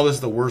would call this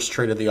the worst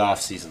trade of the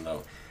offseason,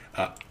 though.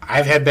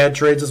 I've had bad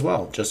trades as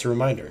well, just a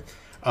reminder.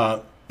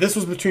 This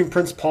was between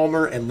Prince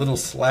Palmer and Little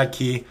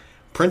Sladkey.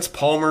 Prince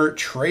Palmer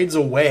trades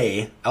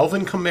away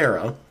Alvin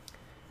Kamara,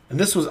 and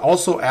this was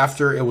also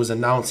after it was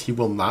announced he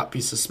will not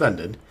be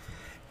suspended.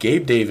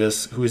 Gabe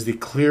Davis, who is the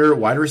clear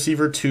wide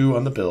receiver 2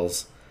 on the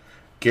Bills.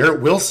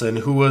 Garrett Wilson,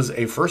 who was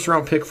a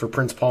first-round pick for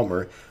Prince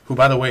Palmer, who,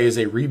 by the way, is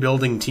a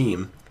rebuilding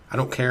team. I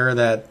don't care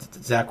that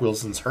Zach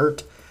Wilson's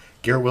hurt.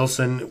 Garrett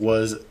Wilson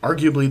was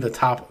arguably the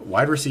top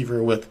wide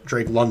receiver with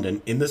Drake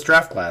London in this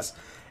draft class.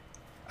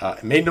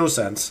 It made no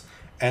sense.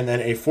 And then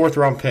a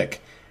 4th-round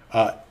pick.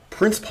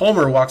 Prince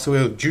Palmer walks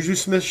away with Juju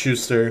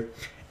Smith-Schuster,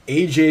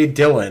 A.J.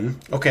 Dillon.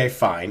 Okay,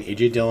 fine.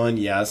 A.J. Dillon,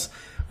 yes.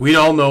 We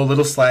all know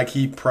Little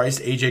Sladkey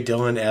priced A.J.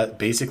 Dillon at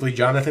basically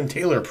Jonathan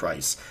Taylor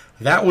price.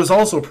 That was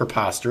also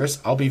preposterous.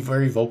 I'll be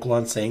very vocal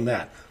on saying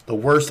that. The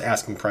worst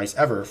asking price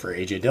ever for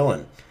A.J.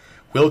 Dillon.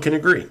 Will can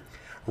agree.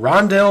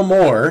 Rondale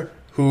Moore,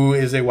 who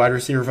is a wide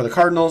receiver for the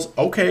Cardinals.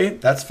 Okay,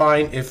 that's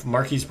fine if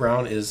Marquise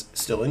Brown is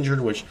still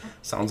injured, which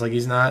sounds like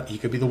he's not. He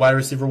could be the wide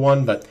receiver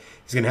 1, but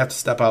he's going to have to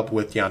step up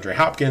with DeAndre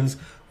Hopkins.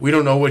 We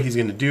don't know what he's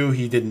going to do.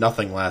 He did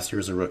nothing last year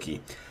as a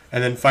rookie.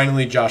 And then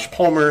finally, Josh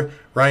Palmer.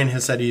 Ryan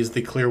has said he is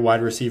the clear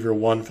wide receiver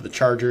 1 for the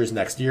Chargers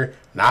next year.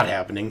 Not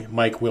happening.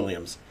 Mike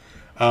Williams.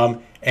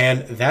 And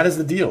that is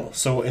the deal.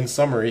 So in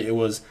summary, it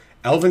was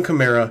Alvin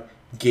Kamara,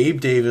 Gabe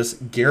Davis,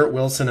 Garrett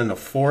Wilson, and a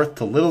 4th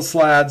to Little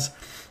Slads,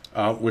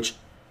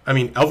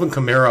 Alvin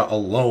Kamara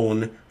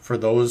alone for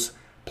those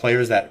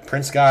players that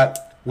Prince got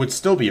would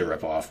still be a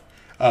ripoff.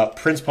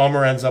 Prince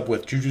Palmer ends up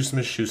with Juju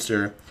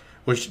Smith-Schuster,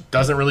 which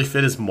doesn't really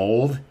fit his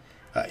mold,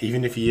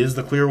 even if he is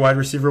the clear wide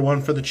receiver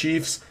 1 for the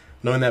Chiefs,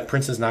 knowing that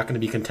Prince is not going to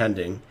be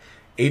contending.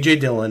 A.J.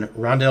 Dillon,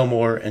 Rondale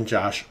Moore, and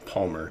Josh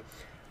Palmer.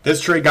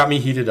 This trade got me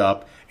heated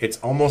up. It's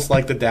almost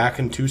like the Dak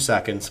in 2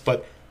 seconds,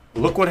 but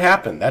look what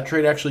happened. That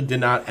trade actually did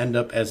not end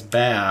up as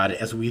bad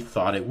as we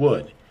thought it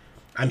would.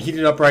 I'm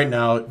heated up right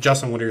now.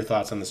 Justin, what are your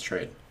thoughts on this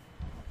trade?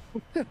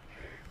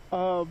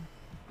 Um,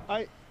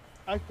 I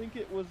I think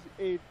it was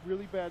a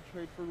really bad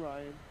trade for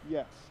Ryan.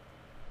 Yes.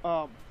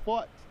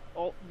 But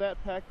all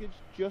that package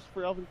just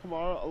for Alvin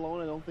Kamara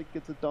alone, I don't think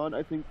gets it done.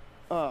 I think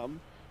um,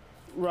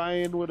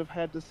 Ryan would have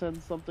had to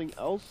send something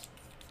else,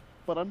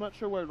 but I'm not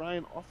sure why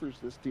Ryan offers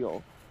this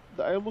deal.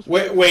 I almost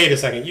Wait a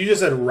second. You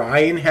just said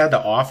Ryan had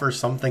to offer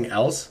something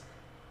else?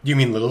 Do you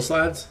mean Little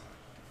Slads?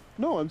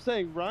 no. I'm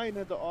saying Ryan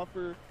had to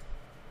offer.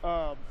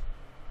 Um,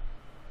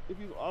 if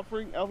he's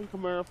offering Alvin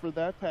Kamara for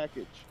that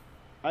package,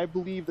 I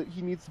believe that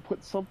he needs to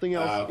put something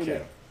else in Okay.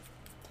 it.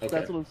 Okay.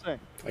 That's what I'm saying.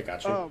 I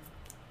got you.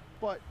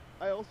 But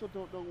I also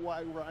don't know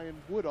why Ryan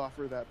would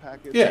offer that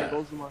package Yeah. for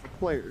those amount of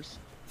players.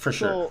 For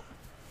sure. So,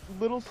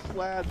 Little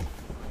Slads,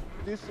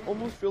 this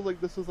almost feels like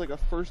this is like a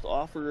first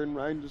offer, and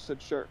Ryan just said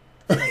sure.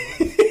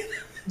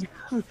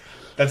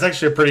 That's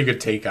actually a pretty good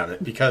take on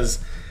it because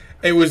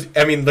it was,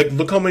 I mean, like,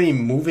 look how many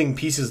moving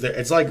pieces there.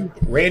 It's like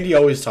Randy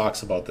always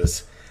talks about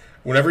this.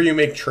 Whenever you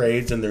make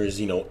trades and there's,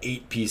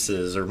 8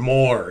 pieces or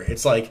more,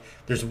 it's like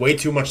there's way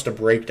too much to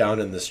break down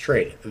in this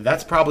trade.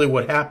 That's probably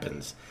what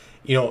happens.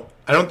 I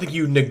don't think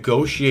you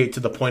negotiate to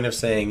the point of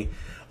saying,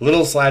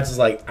 Little Slads is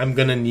like, I'm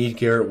going to need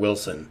Garrett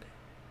Wilson.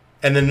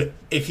 And then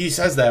if he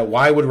says that,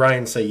 why would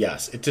Ryan say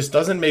yes? It just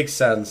doesn't make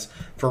sense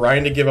for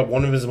Ryan to give up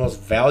one of his most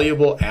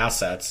valuable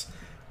assets,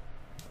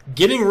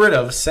 getting rid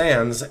of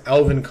sans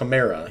Alvin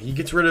Kamara. He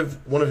gets rid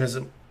of one of his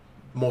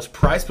most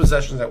prized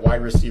possessions at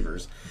wide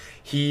receivers.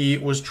 He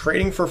was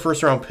trading for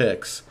first-round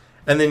picks,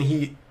 and then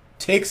he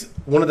takes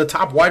one of the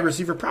top wide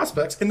receiver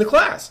prospects in the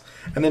class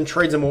and then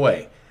trades him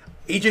away.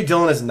 A.J.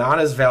 Dillon is not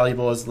as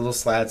valuable as Little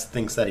Slads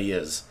thinks that he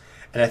is.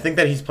 And I think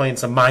that he's playing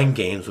some mind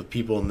games with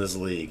people in this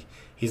league.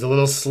 He's a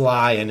little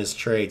sly in his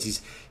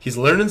trades. He's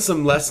learning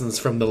some lessons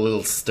from the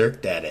little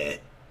Stirk Daddy.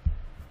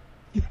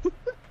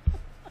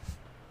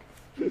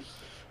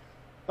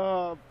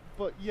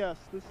 But yes,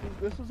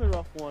 this is a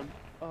rough one.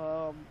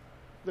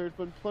 There's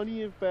been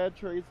plenty of bad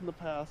trades in the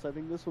past. I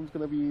think this one's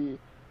going to be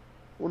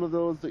one of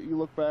those that you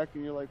look back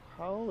and you're like,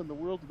 how in the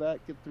world did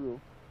that get through?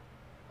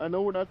 I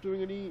know we're not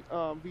doing any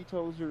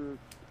vetoes or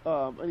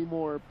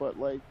anymore, but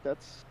like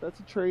that's a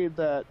trade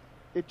that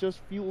it just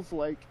feels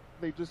like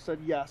they just said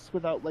yes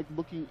without like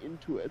looking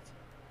into it.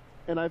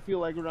 And I feel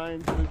like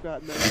Ryan could have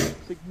gotten a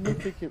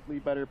significantly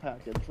better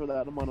package for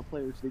that amount of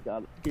players they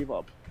gave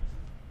up.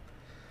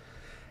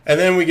 And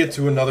then we get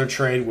to another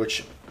trade,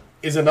 which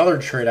is another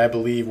trade I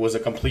believe was a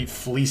complete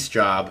fleece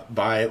job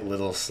by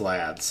Little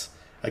Slads.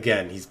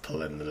 Again, he's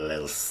pulling the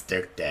little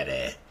Stirk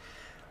Daddy.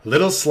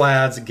 Little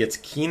Slads gets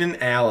Keenan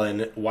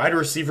Allen, wide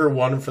receiver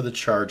 1 for the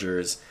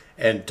Chargers,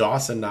 and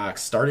Dawson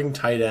Knox, starting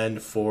tight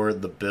end for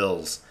the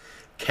Bills.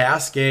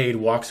 Cascade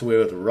walks away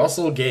with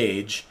Russell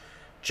Gage,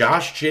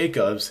 Josh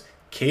Jacobs,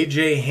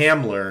 KJ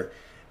Hamler,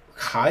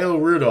 Kyle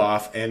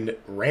Rudolph, and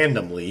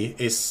randomly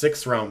a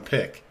 6th-round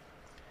pick.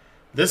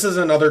 This is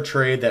another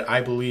trade that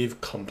I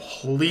believe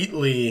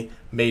completely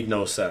made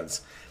no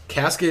sense.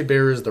 Cascade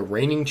Bear is the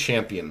reigning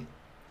champion.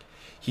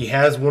 He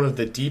has one of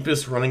the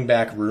deepest running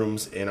back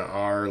rooms in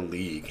our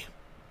league.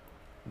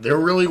 There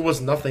really was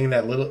nothing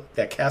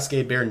that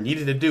Cascade Bear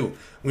needed to do.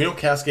 We know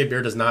Cascade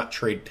Bear does not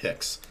trade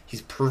picks.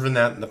 He's proven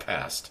that in the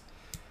past.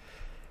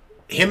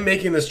 Him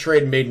making this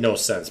trade made no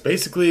sense.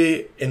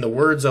 Basically, in the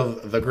words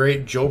of the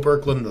great Joe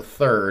Birkland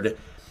III,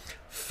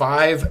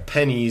 5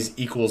 pennies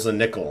equals a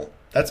nickel.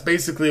 That's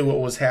basically what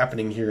was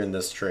happening here in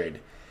this trade.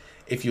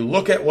 If you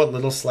look at what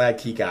Little Slag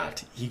he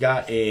got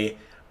a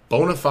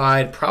bona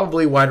fide,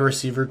 probably wide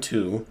receiver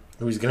 2,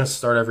 who he's going to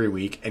start every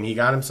week, and he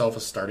got himself a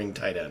starting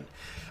tight end.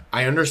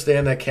 I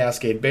understand that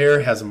Cascade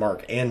Bear has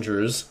Mark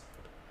Andrews,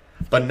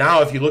 but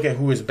now if you look at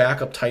who his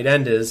backup tight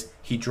end is,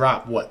 he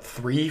dropped,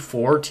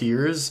 3-4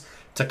 tiers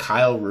to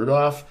Kyle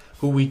Rudolph,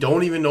 who we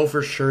don't even know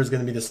for sure is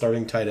going to be the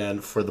starting tight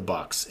end for the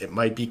Bucs. It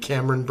might be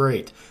Cameron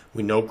Brate.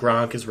 We know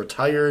Gronk is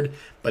retired,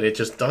 but it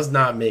just does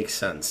not make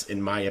sense,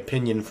 in my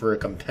opinion, for a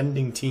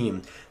contending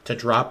team to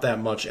drop that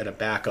much at a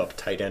backup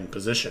tight end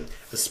position,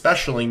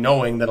 especially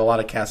knowing that a lot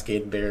of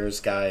Cascade Bears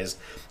guys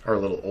are a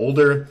little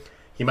older.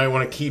 He might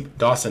want to keep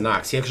Dawson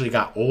Knox. He actually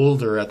got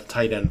older at the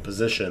tight end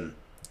position.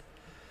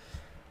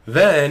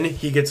 Then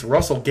he gets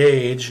Russell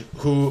Gage,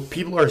 who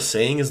people are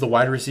saying is the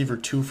wide receiver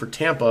 2 for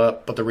Tampa,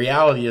 but the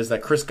reality is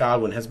that Chris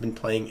Godwin has been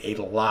playing a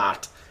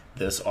lot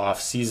this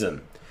offseason.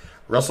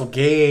 Russell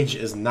Gage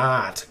is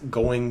not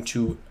going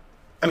to...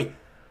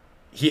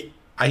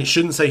 I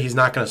shouldn't say he's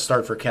not going to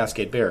start for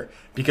Cascade Bear,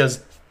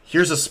 because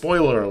here's a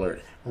spoiler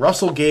alert.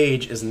 Russell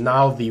Gage is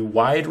now the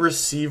wide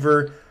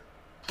receiver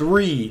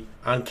 3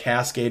 on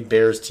Cascade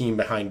Bear's team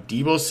behind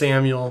Deebo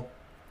Samuel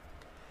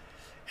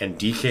and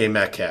DK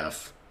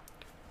Metcalf.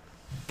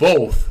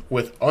 Both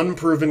with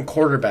unproven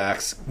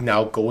quarterbacks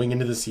now going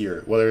into this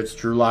year, whether it's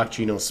Drew Lock,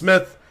 Geno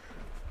Smith,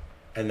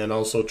 and then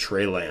also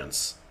Trey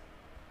Lance.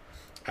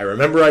 I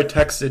remember I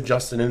texted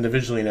Justin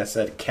individually and I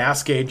said,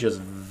 Cascade just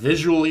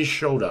visually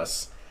showed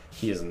us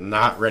he is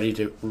not ready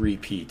to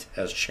repeat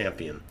as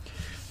champion.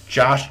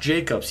 Josh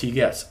Jacobs, he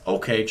gets.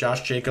 Okay,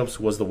 Josh Jacobs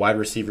was the wide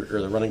receiver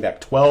or the running back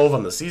 12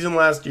 on the season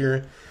last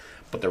year.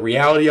 But the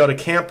reality out of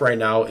camp right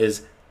now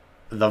is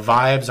the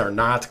vibes are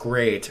not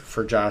great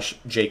for Josh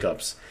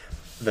Jacobs.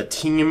 The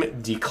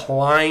team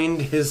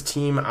declined his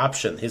team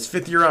option, his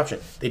fifth-year option.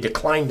 They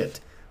declined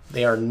it.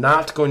 They are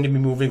not going to be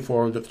moving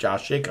forward with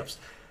Josh Jacobs.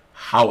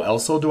 How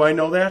else do I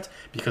know that?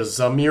 Because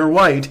Zamir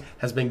White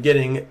has been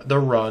getting the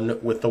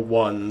run with the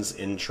ones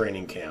in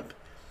training camp.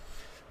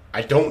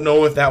 I don't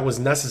know if that was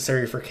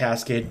necessary for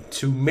Cascade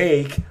to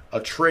make a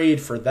trade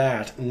for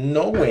that,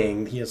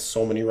 knowing he has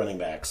so many running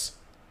backs.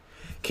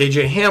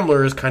 KJ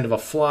Hamler is kind of a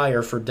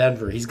flyer for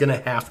Denver. He's going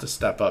to have to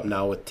step up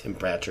now with Tim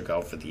Patrick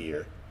out for the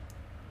year.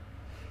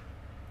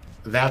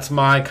 That's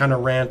my kind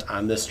of rant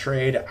on this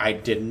trade. I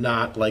did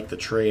not like the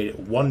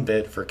trade one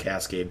bit for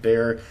Cascade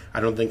Bear.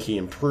 I don't think he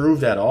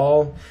improved at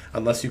all,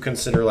 unless you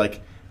consider, like,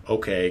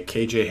 okay,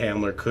 KJ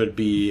Hamler could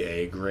be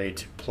a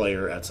great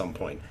player at some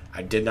point.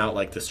 I did not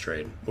like this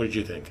trade. What did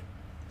you think?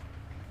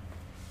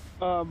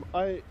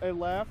 I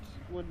laughed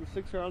when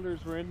the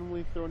 6-rounders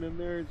randomly thrown in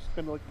there. It's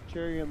kind of like the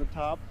cherry on the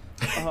top.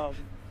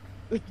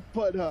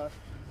 But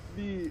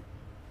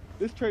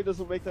this trade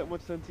doesn't make that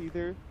much sense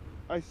either.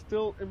 I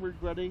still am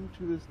regretting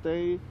to this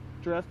day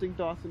drafting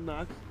Dawson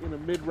Knox in a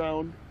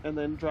mid-round and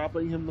then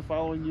dropping him the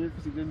following year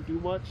because he didn't do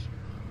much.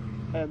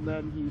 And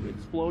then he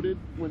exploded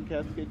when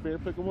Cascade Bear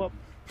picked him up.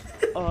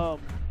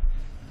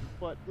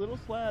 But Little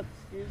Slats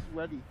is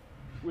ready.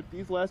 With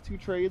these last two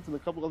trades and a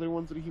couple other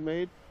ones that he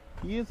made,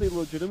 he is a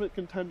legitimate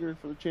contender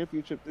for the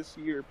championship this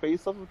year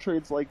based off of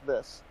trades like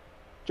this.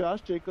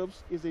 Josh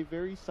Jacobs is a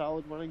very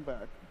solid running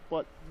back,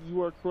 but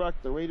you are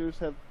correct. The Raiders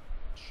have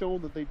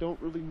shown that they don't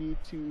really need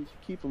to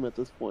keep him at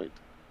this point.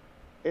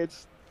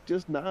 It's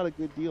just not a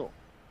good deal.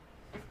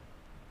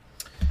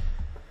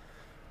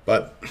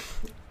 But,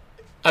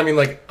 I mean,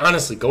 like,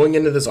 honestly, going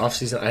into this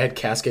offseason, I had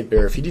Cascade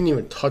Bear. If he didn't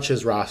even touch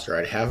his roster,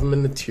 I'd have him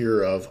in the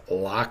tier of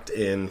locked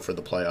in for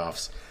the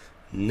playoffs.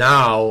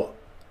 Now,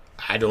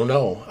 I don't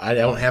know. I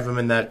don't have him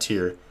in that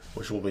tier,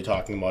 which we'll be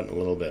talking about in a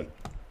little bit.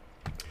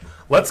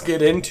 Let's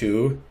get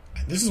into,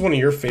 this is one of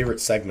your favorite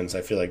segments,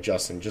 I feel like,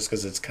 Justin, just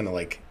because it's kind of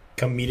like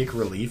comedic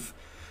relief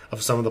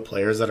of some of the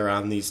players that are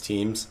on these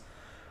teams.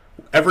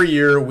 Every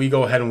year, we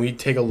go ahead and we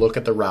take a look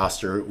at the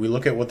roster. We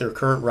look at what their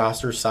current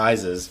roster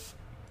size is.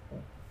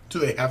 Do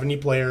they have any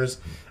players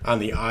on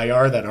the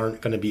IR that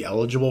aren't going to be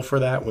eligible for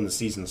that when the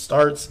season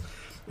starts?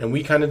 And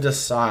we kind of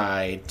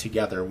decide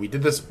together. We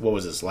did this, what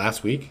was this,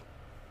 last week?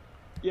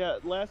 Yeah,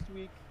 last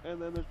week,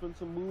 and then there's been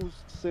some moves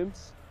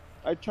since.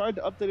 I tried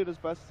to update it as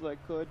best as I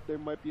could. There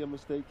might be a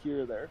mistake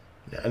here or there.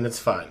 Yeah, and it's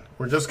fine.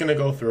 We're just going to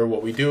go through.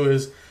 What we do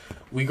is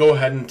we go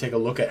ahead and take a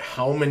look at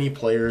how many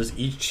players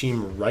each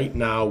team right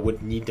now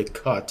would need to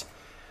cut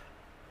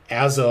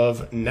as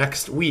of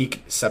next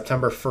week,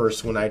 September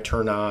 1st, when I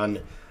turn on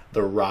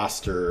the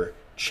roster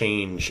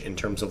change in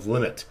terms of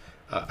limit.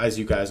 As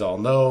you guys all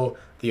know,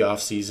 the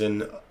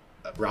offseason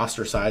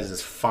roster size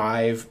is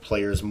 5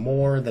 players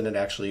more than it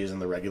actually is in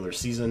the regular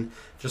season.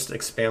 Just to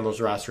expand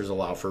those rosters,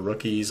 allow for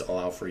rookies,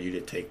 allow for you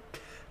to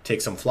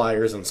take some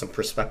flyers and some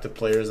prospective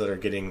players that are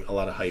getting a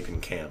lot of hype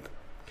in camp.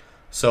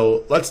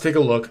 So let's take a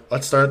look.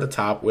 Let's start at the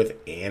top with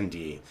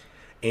Andy.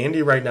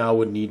 Andy right now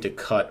would need to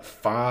cut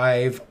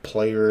 5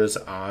 players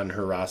on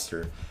her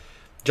roster.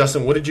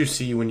 Justin, what did you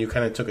see when you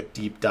kind of took a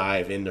deep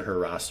dive into her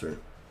roster?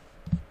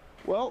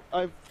 Well,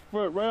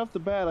 right off the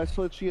bat, I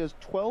saw that she has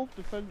 12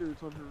 defenders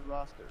on her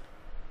roster.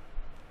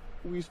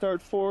 We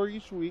start 4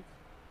 each week.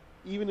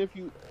 Even if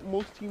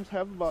most teams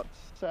have about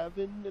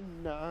 7 to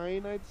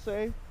 9, I'd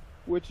say,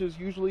 which is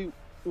usually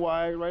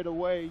why right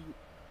away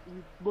we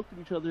looked at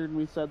each other and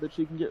we said that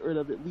she can get rid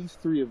of at least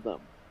 3 of them.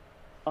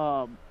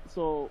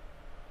 So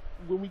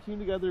when we came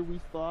together, we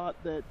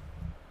thought that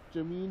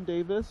Damon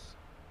Davis,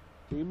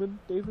 I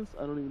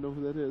don't even know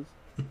who that is.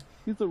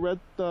 He's the Red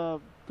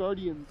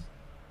Guardians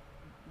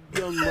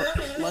young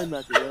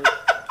linebacker, right?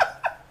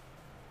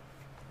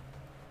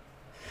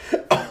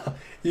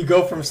 You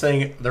go from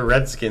saying the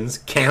Redskins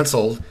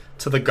canceled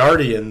to the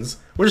Guardians,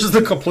 which is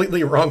the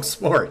completely wrong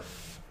sport.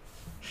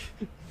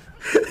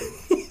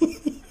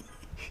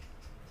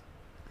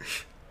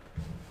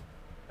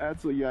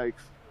 That's a yikes.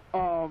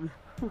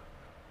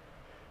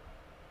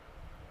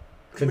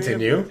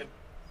 Continue. Man,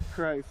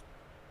 Christ.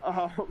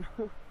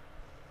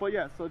 But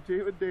yeah, so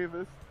Jamin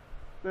Davis.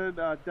 Then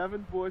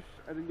Devin Bush,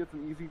 I think that's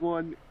an easy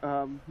one.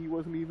 He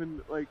wasn't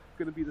even going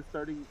to be the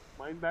starting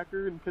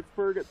linebacker in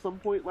Pittsburgh at some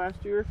point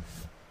last year.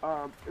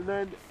 And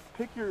then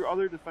pick your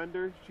other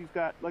defender. She's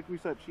got, like we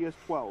said, she has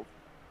 12.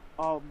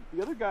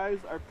 The other guys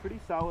are pretty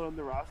solid on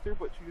the roster,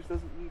 but she just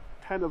doesn't need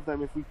 10 of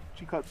them if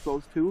she cuts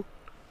those 2.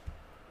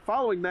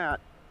 Following that,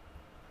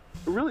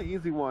 a really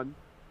easy one.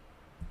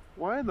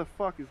 Why in the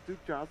fuck is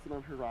Duke Johnson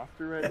on her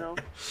roster right now?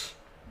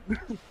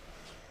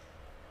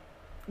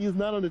 He's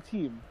not on a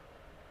team.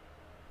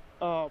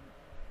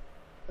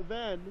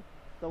 Then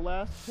the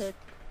last pick,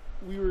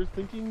 we were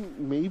thinking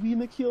maybe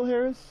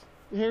N'Keal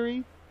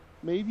Harry,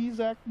 Maybe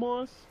Zach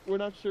Moss. We're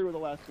not sure where the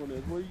last one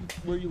is.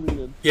 Where you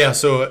leaning? Yeah,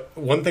 so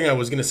one thing I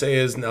was going to say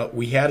is now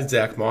we had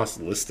Zach Moss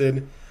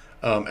listed.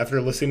 After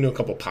listening to a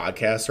couple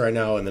podcasts right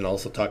now and then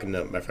also talking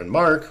to my friend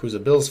Mark, who's a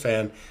Bills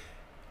fan,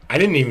 I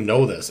didn't even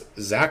know this.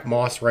 Zach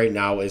Moss right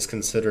now is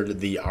considered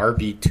the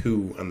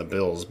RB2 on the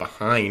Bills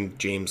behind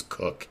James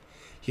Cook.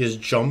 He has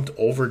jumped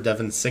over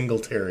Devin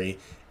Singletary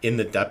in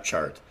the depth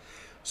chart.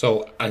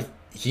 So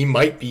he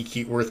might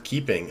be worth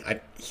keeping.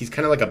 He's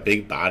kind of like a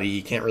big body.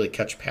 He can't really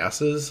catch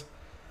passes.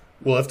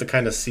 We'll have to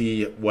kind of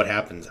see what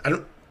happens.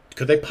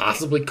 Could they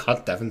possibly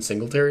cut Devin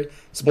Singletary?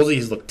 Supposedly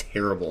he's looked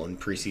terrible in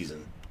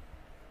preseason.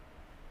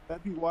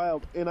 That'd be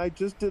wild. And I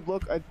just did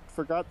look. I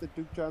forgot that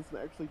Duke Johnson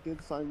actually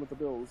did sign with the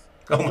Bills.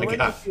 Oh my right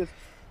god! now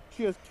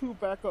she has 2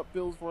 backup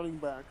Bills running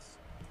backs.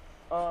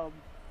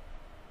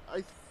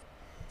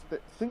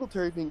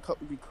 Singletary being cut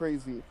would be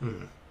crazy.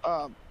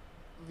 Mm-hmm.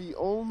 The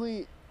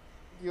only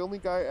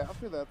guy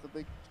after that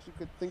she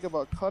could think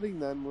about cutting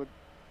then would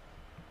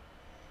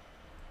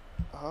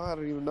I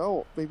don't even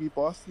know. Maybe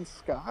Boston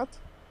Scott.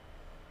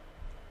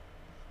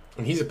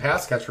 And he's a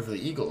pass catcher for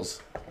the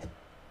Eagles.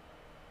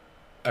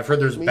 I've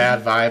heard there's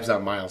bad vibes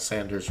on Miles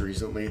Sanders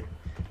recently.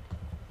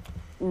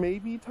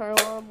 Maybe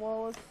Tylan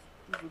Wallace.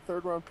 He's the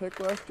 3rd-round pick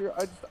last year.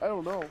 I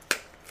don't know.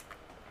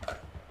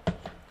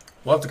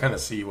 We'll have to kind of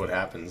see what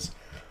happens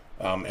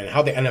and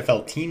how the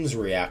NFL teams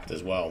react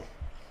as well.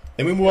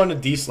 Then we move on to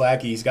D.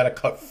 Slacky. He's got to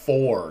cut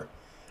 4.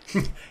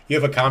 You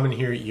have a comment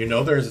here. You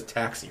know there's a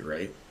taxi,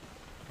 right?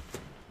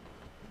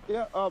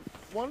 Yeah, why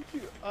don't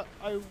you,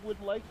 I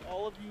would like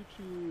all of you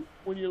to,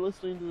 when you're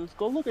listening to this,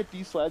 go look at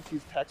D.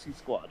 Sladky's taxi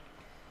squad.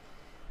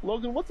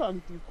 Logan, what's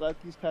on D.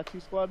 Sladky's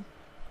taxi squad?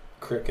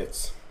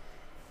 Crickets.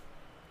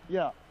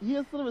 Yeah, he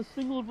has sort of a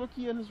single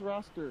rookie on his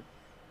roster.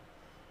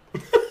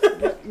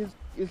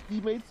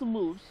 He made some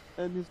moves,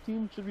 and his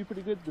team should be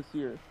pretty good this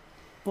year.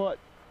 But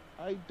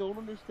I don't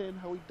understand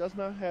how he does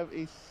not have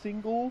a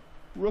single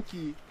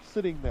rookie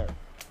sitting there.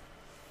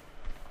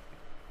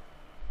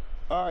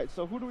 All right,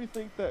 so who do we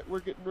think that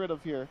we're getting rid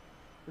of here?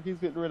 Or he's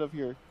getting rid of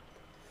here?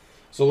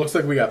 So it looks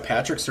like we got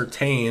Patrick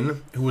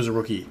Surtain, who was a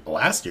rookie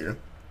last year,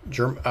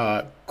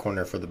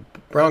 corner for the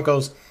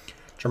Broncos.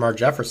 Jamar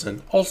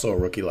Jefferson, also a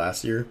rookie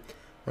last year,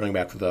 running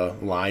back for the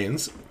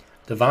Lions.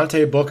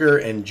 Devontae Booker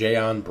and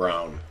Jayon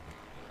Brown.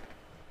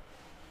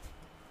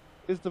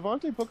 Is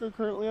Devontae Booker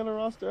currently on a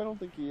roster? I don't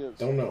think he is.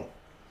 Don't know.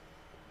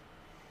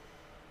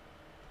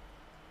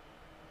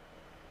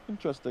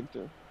 Interesting,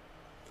 too.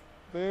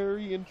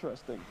 Very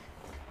interesting.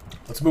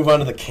 Let's move on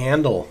to the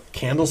Candle.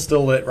 Candle's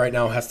still lit right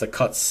now, has to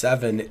cut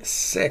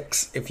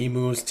 7-6 if he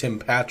moves Tim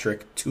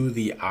Patrick to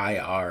the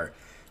IR.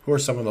 Who are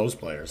some of those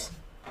players?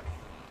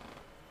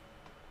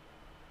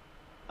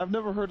 I've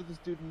never heard of this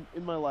dude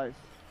in my life.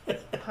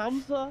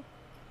 Hamza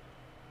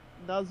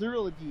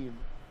Naziruddin.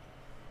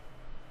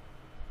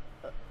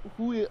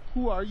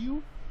 Who are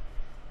you?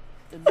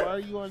 And why are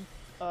you on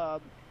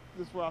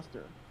this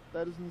roster?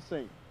 That is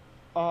insane.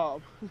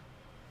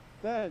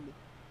 Then,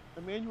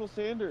 Emmanuel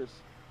Sanders,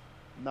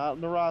 not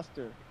on the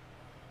roster.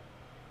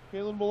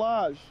 Kalen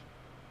Ballage,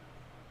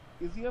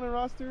 is he on a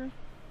roster?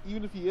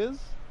 Even if he is,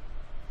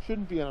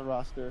 shouldn't be on a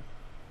roster.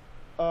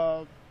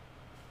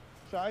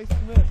 Shi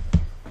Smith.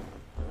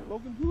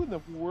 Logan, who in the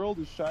world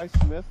is Shi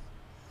Smith?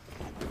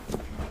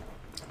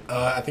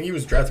 I think he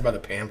was drafted by the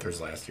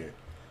Panthers last year.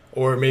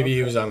 Or maybe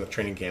he was on the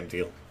training camp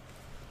deal.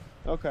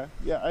 Okay,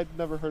 yeah, I'd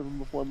never heard of him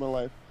before in my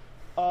life.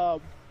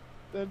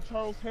 Then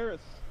Charles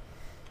Harris.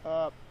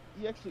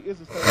 He actually is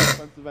a starting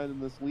defensive end in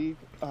this league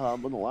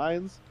on the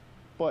Lions,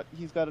 but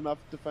he's got enough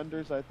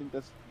defenders. I think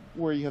that's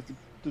where you have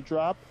to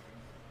drop.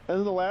 And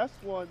then the last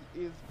one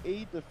is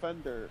a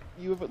defender.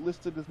 You have it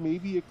listed as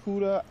maybe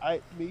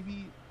Okudah,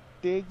 maybe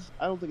Diggs.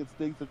 I don't think it's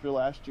Diggs after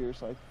last year,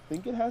 so I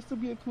think it has to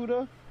be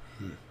Okudah.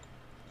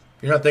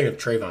 You're not thinking of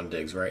Trayvon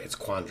Diggs, right? It's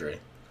Quandre.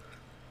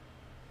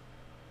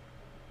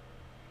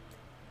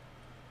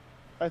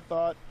 I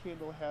thought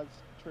Kendall has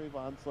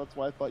Trayvon, so that's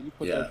why I thought you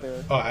put that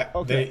there.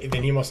 Oh, okay.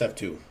 Then he must have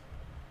 2.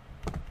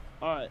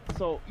 All right,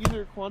 so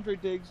either Quandre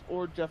Diggs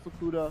or Jeff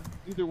Okudah,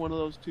 either one of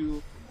those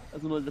two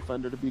as another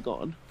defender to be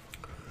gone.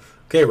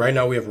 Okay, right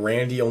now we have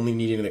Randy only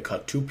needing to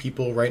cut 2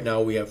 people. Right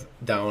now we have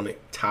down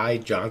Ty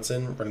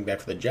Johnson, running back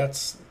for the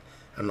Jets.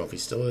 I don't know if he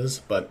still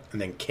is, and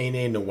then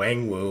Kane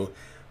Nwangwu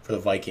for the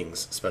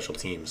Vikings special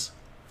teams.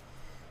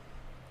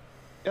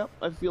 Yep,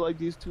 I feel like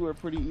these two are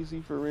pretty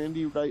easy for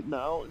Randy right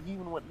now. He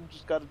even went and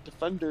just got a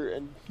defender,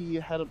 and he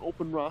had an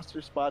open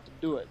roster spot to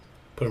do it.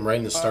 Put him right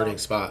in the starting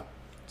spot,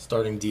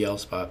 starting DL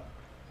spot.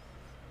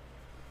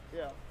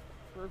 Yeah,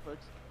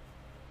 perfect.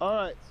 All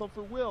right, so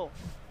for Will,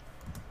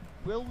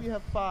 we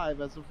have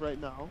 5 as of right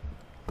now.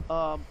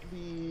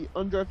 The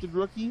undrafted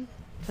rookie,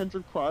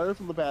 Kendrick Pryor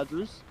from the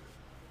Badgers.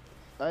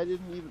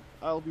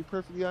 I'll be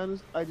perfectly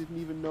honest, I didn't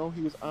even know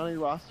he was on a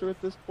roster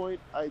at this point.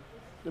 I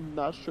am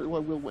not sure why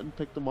Will went and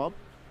picked him up.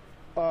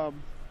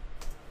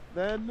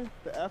 Then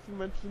the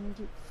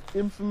aforementioned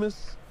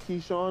infamous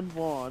Keyshawn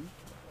Vaughn,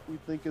 we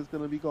think is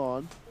going to be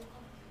gone.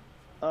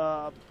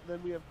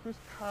 Then we have Chris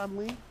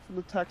Conley from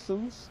the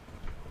Texans.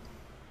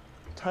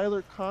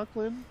 Tyler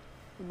Conklin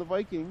from the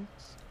Vikings,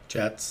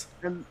 Jets.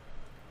 and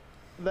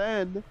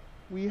then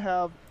we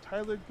have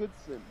Tyler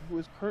Goodson, who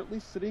is currently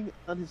sitting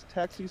on his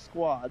taxi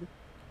squad,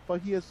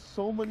 but he has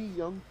so many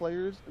young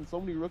players and so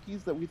many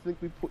rookies that we think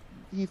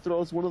he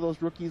throws one of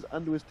those rookies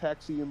onto his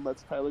taxi and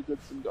lets Tyler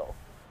Goodson go,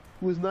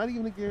 who is not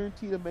even a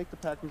guarantee to make the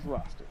Packers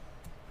roster.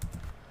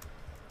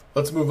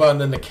 Let's move on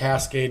then to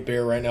Cascade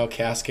Bear. Right now,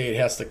 Cascade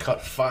has to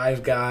cut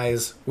 5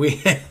 guys.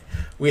 We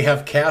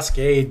have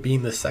Cascade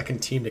being the second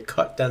team to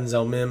cut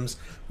Denzel Mims.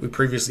 We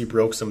previously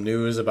broke some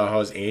news about how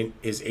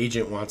his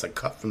agent wants a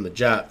cut from the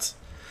Jets.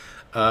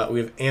 We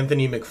have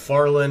Anthony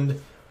McFarland,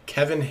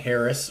 Kevin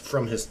Harris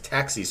from his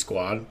taxi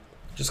squad,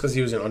 just because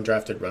he was an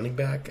undrafted running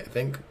back, I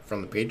think,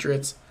 from the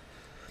Patriots.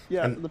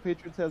 Yeah, and the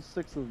Patriots have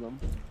 6 of them.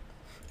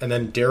 And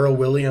then Darrell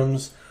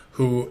Williams,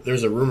 who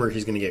there's a rumor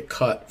he's going to get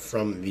cut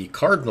from the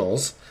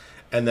Cardinals.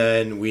 And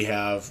then we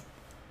have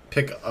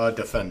pick a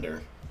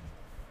defender.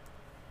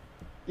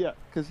 Yeah,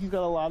 because he's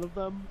got a lot of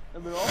them,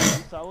 and they're all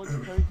pretty solid.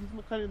 He's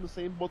kind of in the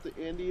same boat that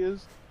Andy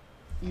is.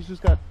 He's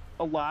just got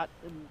a lot,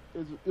 and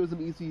it was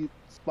an easy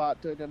spot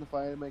to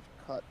identify and make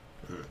a cut.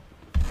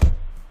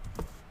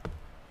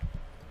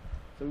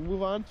 So we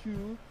move on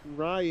to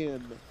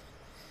Ryan.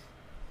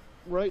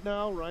 Right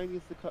now, Ryan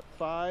needs to cut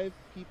 5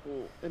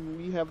 people, and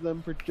we have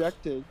them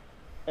projected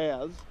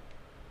as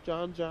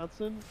John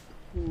Johnson,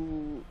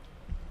 who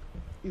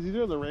is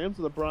either the Rams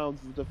or the Browns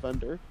as a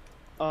defender.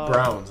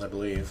 Browns, I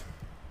believe.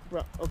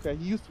 Okay,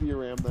 he used to be a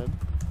Ram then.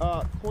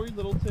 Corey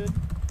Littleton,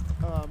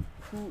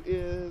 who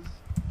is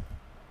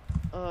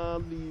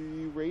on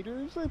the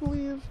Raiders, I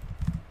believe.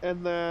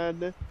 And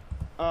then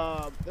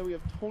we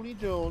have Tony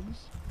Jones,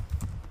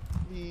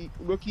 the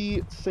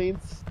rookie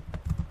Saints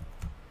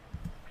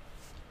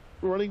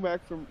running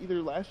back from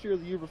either last year or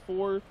the year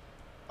before,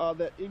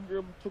 that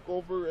Ingram took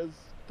over as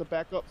the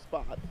backup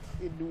spot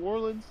in New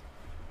Orleans.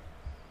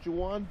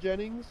 Juwan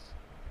Jennings,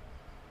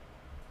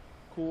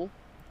 cool.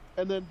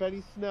 And then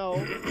Benny Snell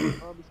on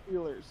the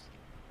Steelers.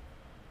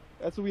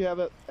 That's what we have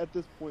at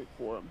this point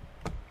for him.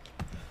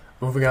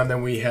 Moving on,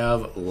 then we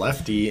have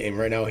Lefty, and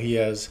right now he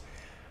has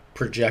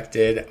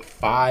projected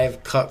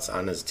 5 cuts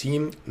on his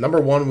team.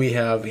 Number 1, we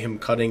have him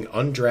cutting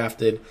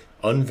undrafted,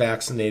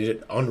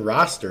 unvaccinated,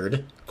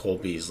 unrostered Cole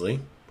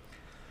Beasley,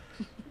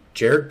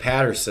 Jared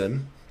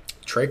Patterson,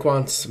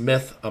 Traquan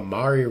Smith,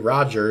 Amari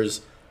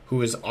Rogers,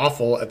 who is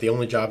awful at the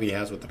only job he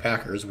has with the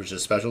Packers, which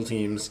is special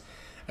teams,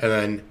 and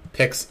then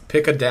pick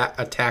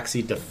a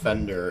taxi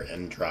defender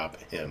and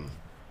drop him.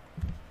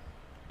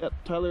 Yep,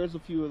 Tyler has a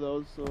few of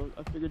those, so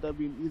I figured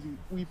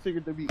we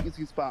figured that'd be an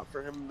easy spot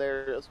for him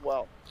there as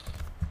well.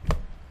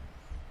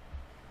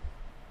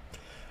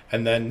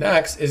 And then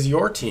next is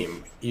your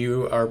team.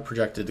 You are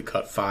projected to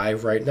cut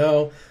 5 right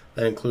now.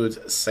 That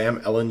includes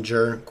Sam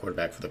Ellinger,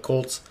 quarterback for the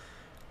Colts,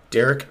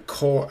 Derek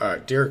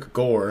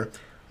Gore,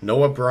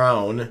 Noah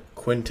Brown,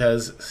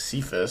 Quintez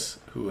Cephas,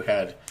 who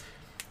had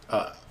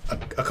a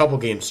couple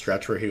game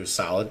stretch where he was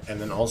solid, and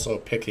then also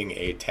picking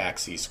a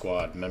taxi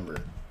squad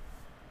member.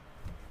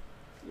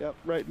 Yep,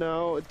 right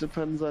now it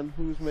depends on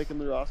who's making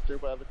the roster,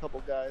 but I have a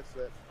couple guys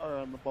that are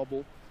on the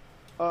bubble.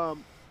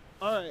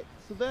 Alright,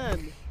 so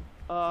then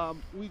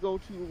we go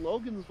to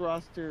Logan's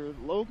roster.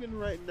 Logan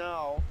right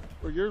now,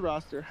 or your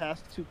roster,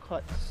 has to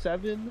cut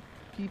 7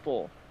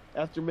 people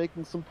after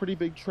making some pretty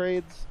big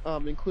trades,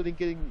 including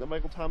getting the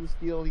Michael Thomas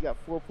deal. He got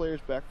 4 players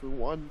back for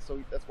 1,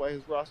 so that's why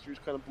his roster is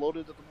kind of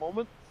bloated at the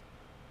moment.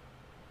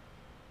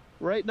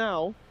 Right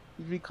now,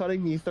 he'd be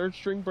cutting the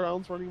 3rd-string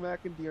Browns running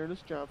back in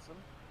Dearness Johnson,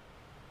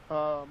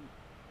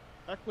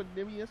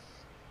 Equanimous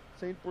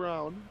St.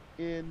 Brown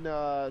in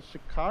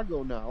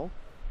Chicago now,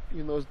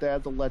 even though his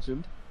dad's a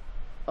legend.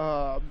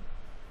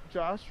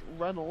 Josh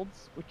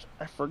Reynolds, which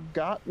I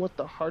forgot what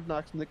the Hard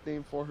Knocks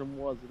nickname for him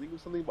was. I think it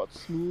was something about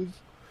smooth.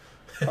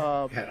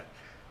 Yeah.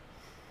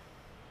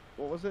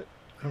 What was it?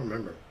 I don't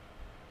remember.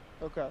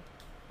 Okay.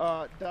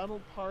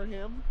 Donald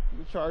Parham,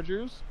 the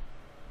Chargers.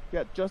 You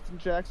got Justin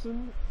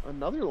Jackson,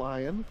 another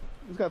Lion.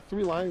 He's got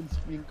 3 Lions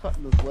being cut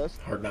in this list.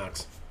 Hard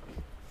Knocks.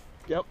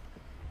 Yep.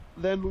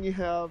 Then we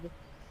have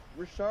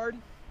Rashard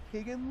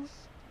Higgins,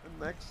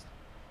 the next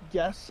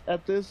guess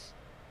at this,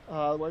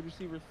 wide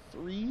receiver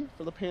 3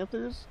 for the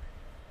Panthers.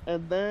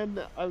 And then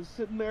I was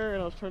sitting there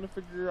and I was trying to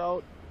figure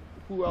out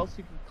who else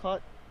he could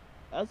cut.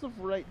 As of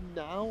right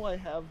now, I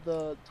have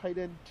the tight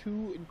end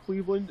 2 in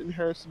Cleveland and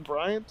Harrison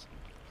Bryant.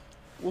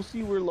 We'll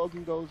see where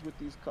Logan goes with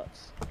these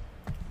cuts.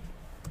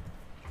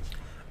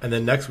 And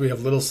then next we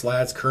have Little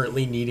Slads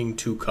currently needing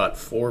to cut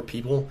 4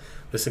 people.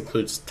 This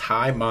includes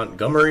Ty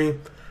Montgomery,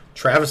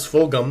 Travis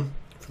Fulgham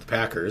for the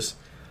Packers,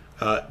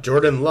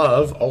 Jordan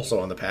Love also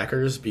on the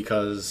Packers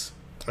because,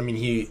 I mean,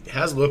 he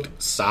has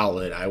looked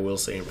solid, I will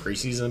say, in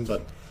preseason,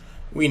 but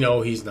we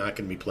know he's not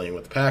going to be playing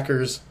with the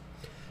Packers.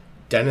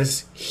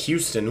 Dennis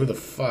Houston, who the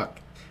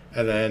fuck?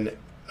 And then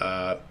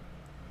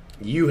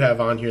you have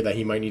on here that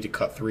he might need to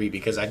cut 3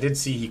 because I did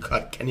see he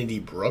cut Kennedy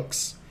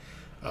Brooks,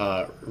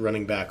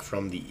 running back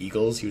from the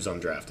Eagles. He was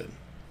undrafted.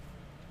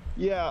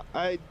 Yeah,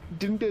 I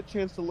didn't get a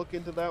chance to look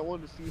into that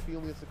one to see if he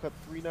only has to cut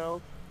 3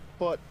 now.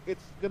 but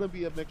it's going to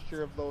be a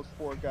mixture of those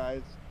 4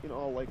 guys in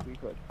all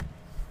likelihood.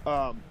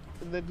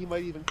 And then he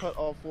might even cut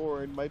all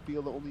 4 and might be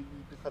able to only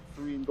need to cut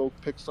 3 and go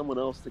pick someone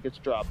else that gets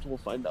dropped. We'll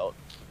find out.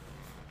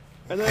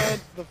 And then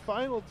the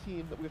final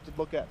team that we have to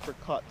look at for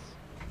cuts.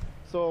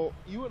 So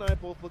you and I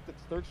both looked at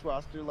Sturk's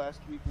roster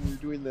last week when we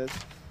were doing this,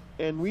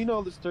 and we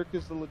know that Sturk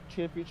is the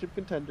championship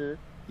contender.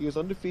 He was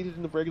undefeated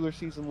in the regular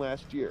season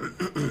last year.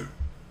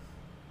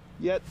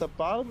 Yet the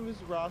bottom of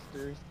his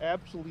roster is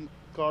absolute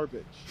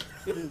garbage.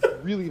 It is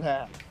really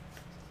bad.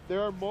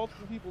 There are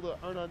multiple people that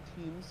aren't on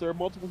teams. There are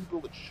multiple people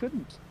that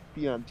shouldn't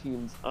be on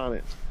teams on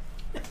it.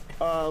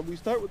 We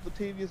start with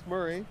Latavius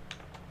Murray.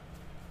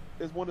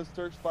 Is one of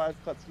Sturk's 5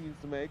 cuts he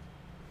needs to make.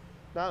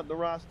 Not in the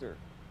roster.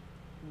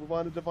 We move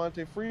on to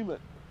Devontae Freeman.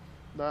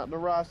 Not in the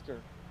roster.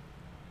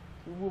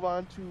 We move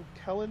on to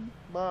Kellen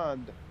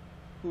Mond,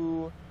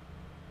 who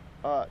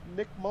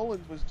Nick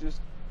Mullins was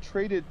just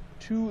traded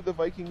to the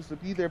Vikings to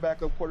be their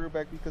backup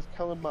quarterback because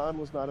Kellen Mond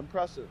was not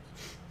impressive.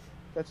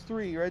 That's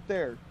 3 right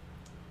there.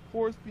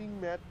 4th being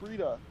Matt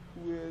Breida,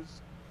 who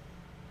is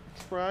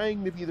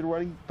trying to be the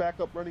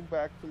backup running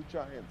back for the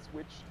Giants,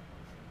 which,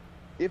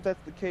 if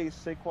that's the case,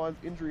 Saquon's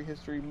injury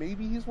history,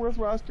 maybe he's worth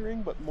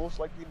rostering, but most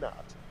likely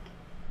not.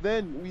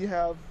 Then we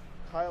have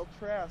Kyle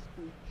Trask,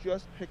 who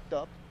just picked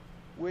up,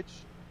 which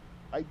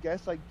I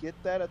guess I get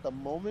that at the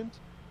moment,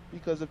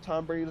 because if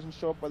Tom Brady doesn't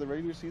show up by the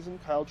regular season,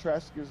 Kyle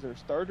Trask is their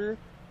starter.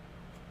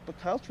 But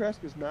Kyle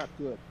Trask is not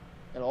good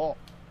at all.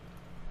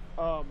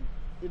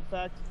 In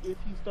fact, if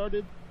he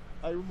started,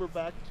 I remember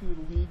back to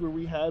the league where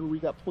we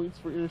got points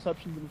for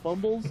interceptions and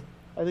fumbles,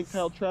 I think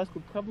Kyle Trask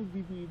would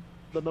probably be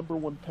the number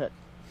 1 pick.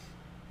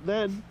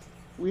 Then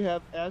we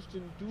have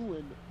Ashton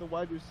Doolin, the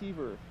wide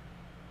receiver.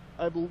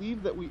 I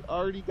believe that we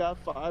already got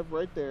 5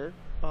 right there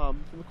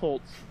from the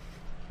Colts.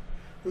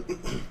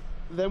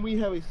 Then we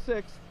have a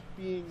 6th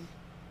being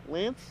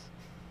Lance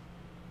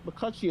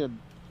McCutcheon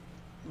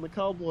from the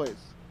Cowboys.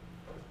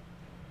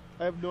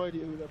 I have no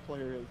idea who that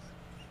player is.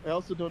 I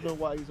also don't know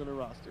why he's on a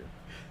roster.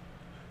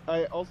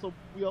 We also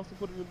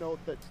put in a note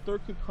that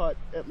Sturk could cut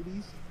at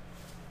least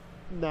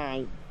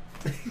 9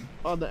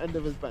 on the end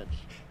of his bench,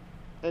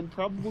 and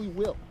probably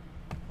will,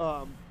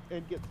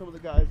 and get some of the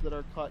guys that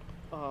are cut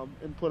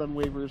and put on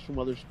waivers from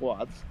other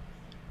squads.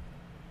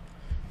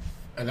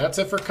 And that's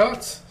it for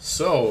cuts.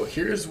 So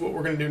here's what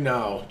we're going to do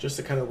now, just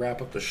to kind of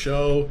wrap up the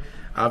show.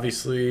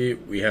 Obviously,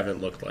 we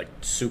haven't looked like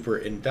super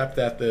in-depth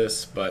at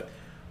this, but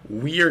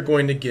we are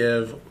going to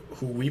give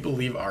who we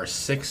believe our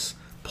 6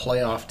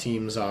 playoff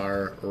teams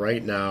are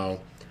right now,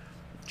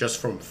 just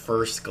from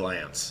first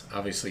glance.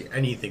 Obviously,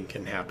 anything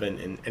can happen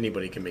and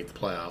anybody can make the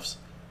playoffs,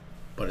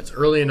 but it's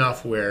early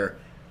enough where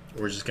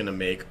we're just going to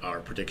make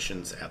our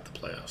predictions at the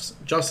playoffs.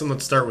 Justin,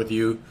 let's start with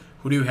you.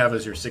 Who do you have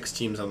as your 6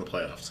 teams on the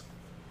playoffs?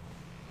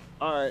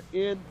 All right,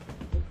 in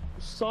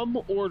some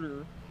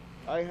order,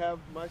 I have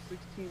my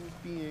 6 teams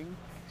being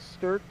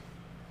Sturk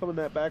coming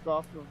back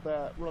off of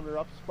that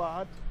runner-up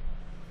spot,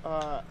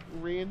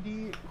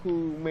 Randy,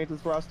 who made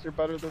his roster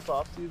better this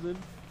offseason,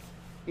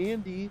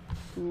 Andy,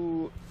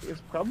 who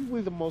is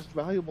probably the most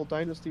valuable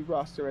dynasty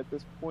roster at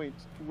this point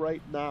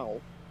right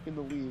now in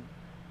the league.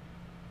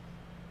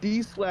 D.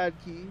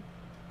 Sladkey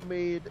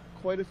made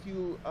quite a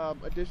few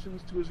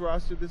additions to his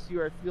roster this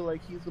year. I feel like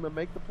he's going to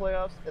make the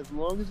playoffs as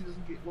long as he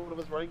doesn't get one of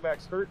his running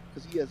backs hurt,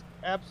 because he has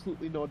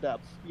absolutely no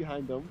depth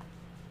behind him.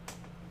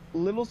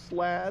 Little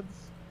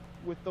Slads,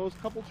 with those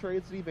couple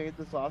trades that he made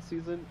this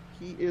offseason,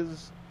 he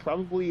is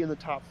probably in the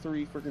top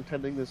 3 for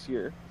contending this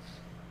year.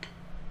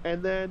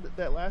 And then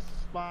that last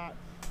spot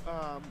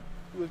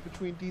was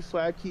between D.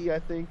 Sladkey, I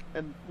think,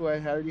 and who I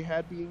already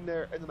had being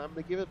there. And then I'm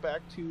going to give it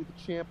back to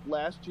the champ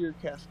last year,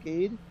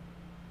 Cascade,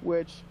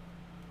 which,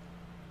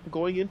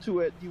 going into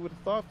it, you would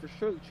have thought for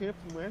sure the champ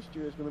from last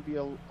year is going to be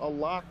a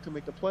lock to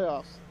make the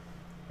playoffs.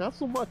 Not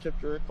so much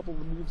after a couple of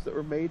the moves that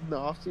were made in the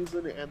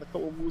offseason and the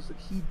couple of moves that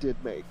he did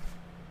make.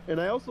 And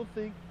I also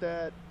think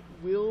that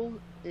Will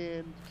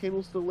and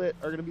Candle Stilett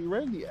are going to be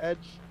right on the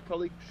edge,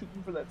 probably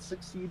shooting for that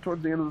 6th seed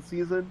towards the end of the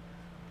season.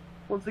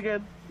 Once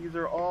again, these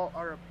are all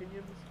our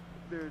opinions.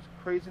 There's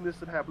craziness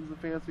that happens in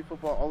fantasy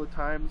football all the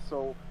time,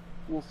 so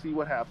we'll see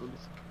what happens.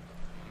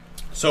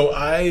 So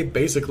I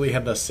basically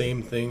had the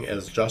same thing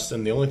as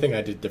Justin. The only thing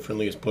I did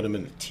differently is put them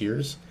in the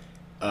tiers.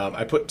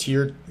 I put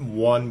tier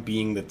 1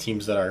 being the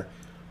teams that are,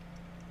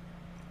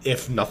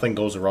 if nothing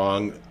goes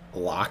wrong,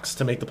 locks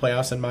to make the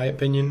playoffs, in my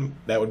opinion.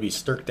 That would be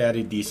Sturk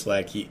Daddy, D.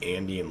 Sladkey,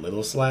 Andy, and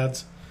Little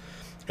Slads.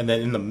 And then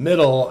in the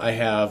middle, I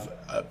have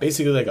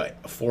basically like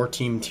a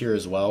 4-team tier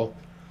as well.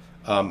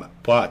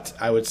 But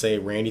I would say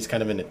Randy's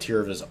kind of in a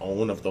tier of his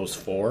own of those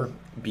 4,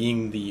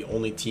 being the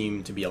only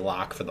team to be a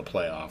lock for the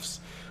playoffs,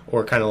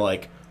 or kind of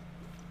like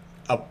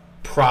a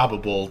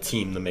probable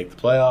team to make the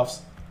playoffs.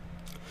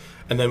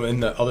 And then in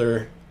the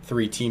other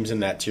 3 teams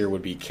in that tier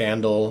would be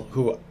Candle,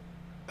 who,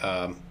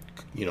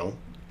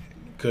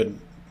 could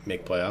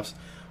make playoffs,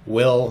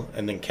 Will,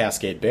 and then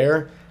Cascade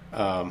Bear.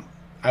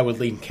 I would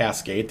lean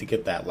Cascade to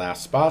get that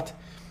last spot.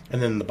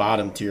 And then in the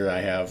bottom tier,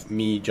 I have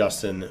me,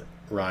 Justin,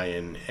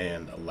 Ryan,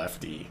 and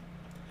Lefty.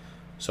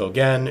 So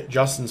again,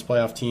 Justin's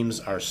playoff teams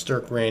are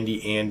Stirk,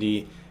 Randy,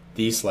 Andy,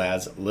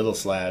 D-Slads, Little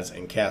Slads,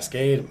 and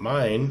Cascade.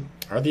 Mine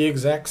are the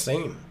exact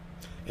same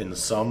in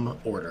some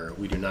order.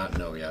 We do not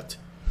know yet.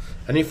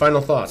 Any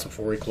final thoughts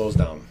before we close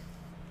down?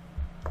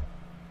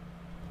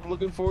 I'm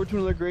looking forward to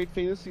another great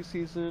fantasy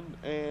season,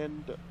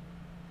 and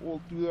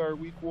we'll do our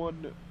week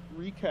 1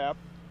 recap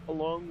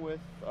along with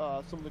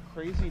some of the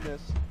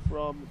craziness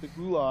from the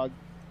Gulag.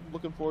 I'm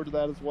looking forward to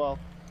that as well.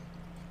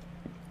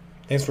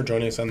 Thanks for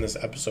joining us on this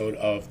episode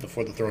of the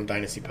For the Throne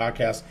Dynasty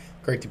podcast.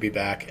 Great to be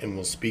back, and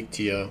we'll speak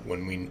to you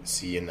when we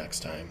see you next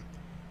time.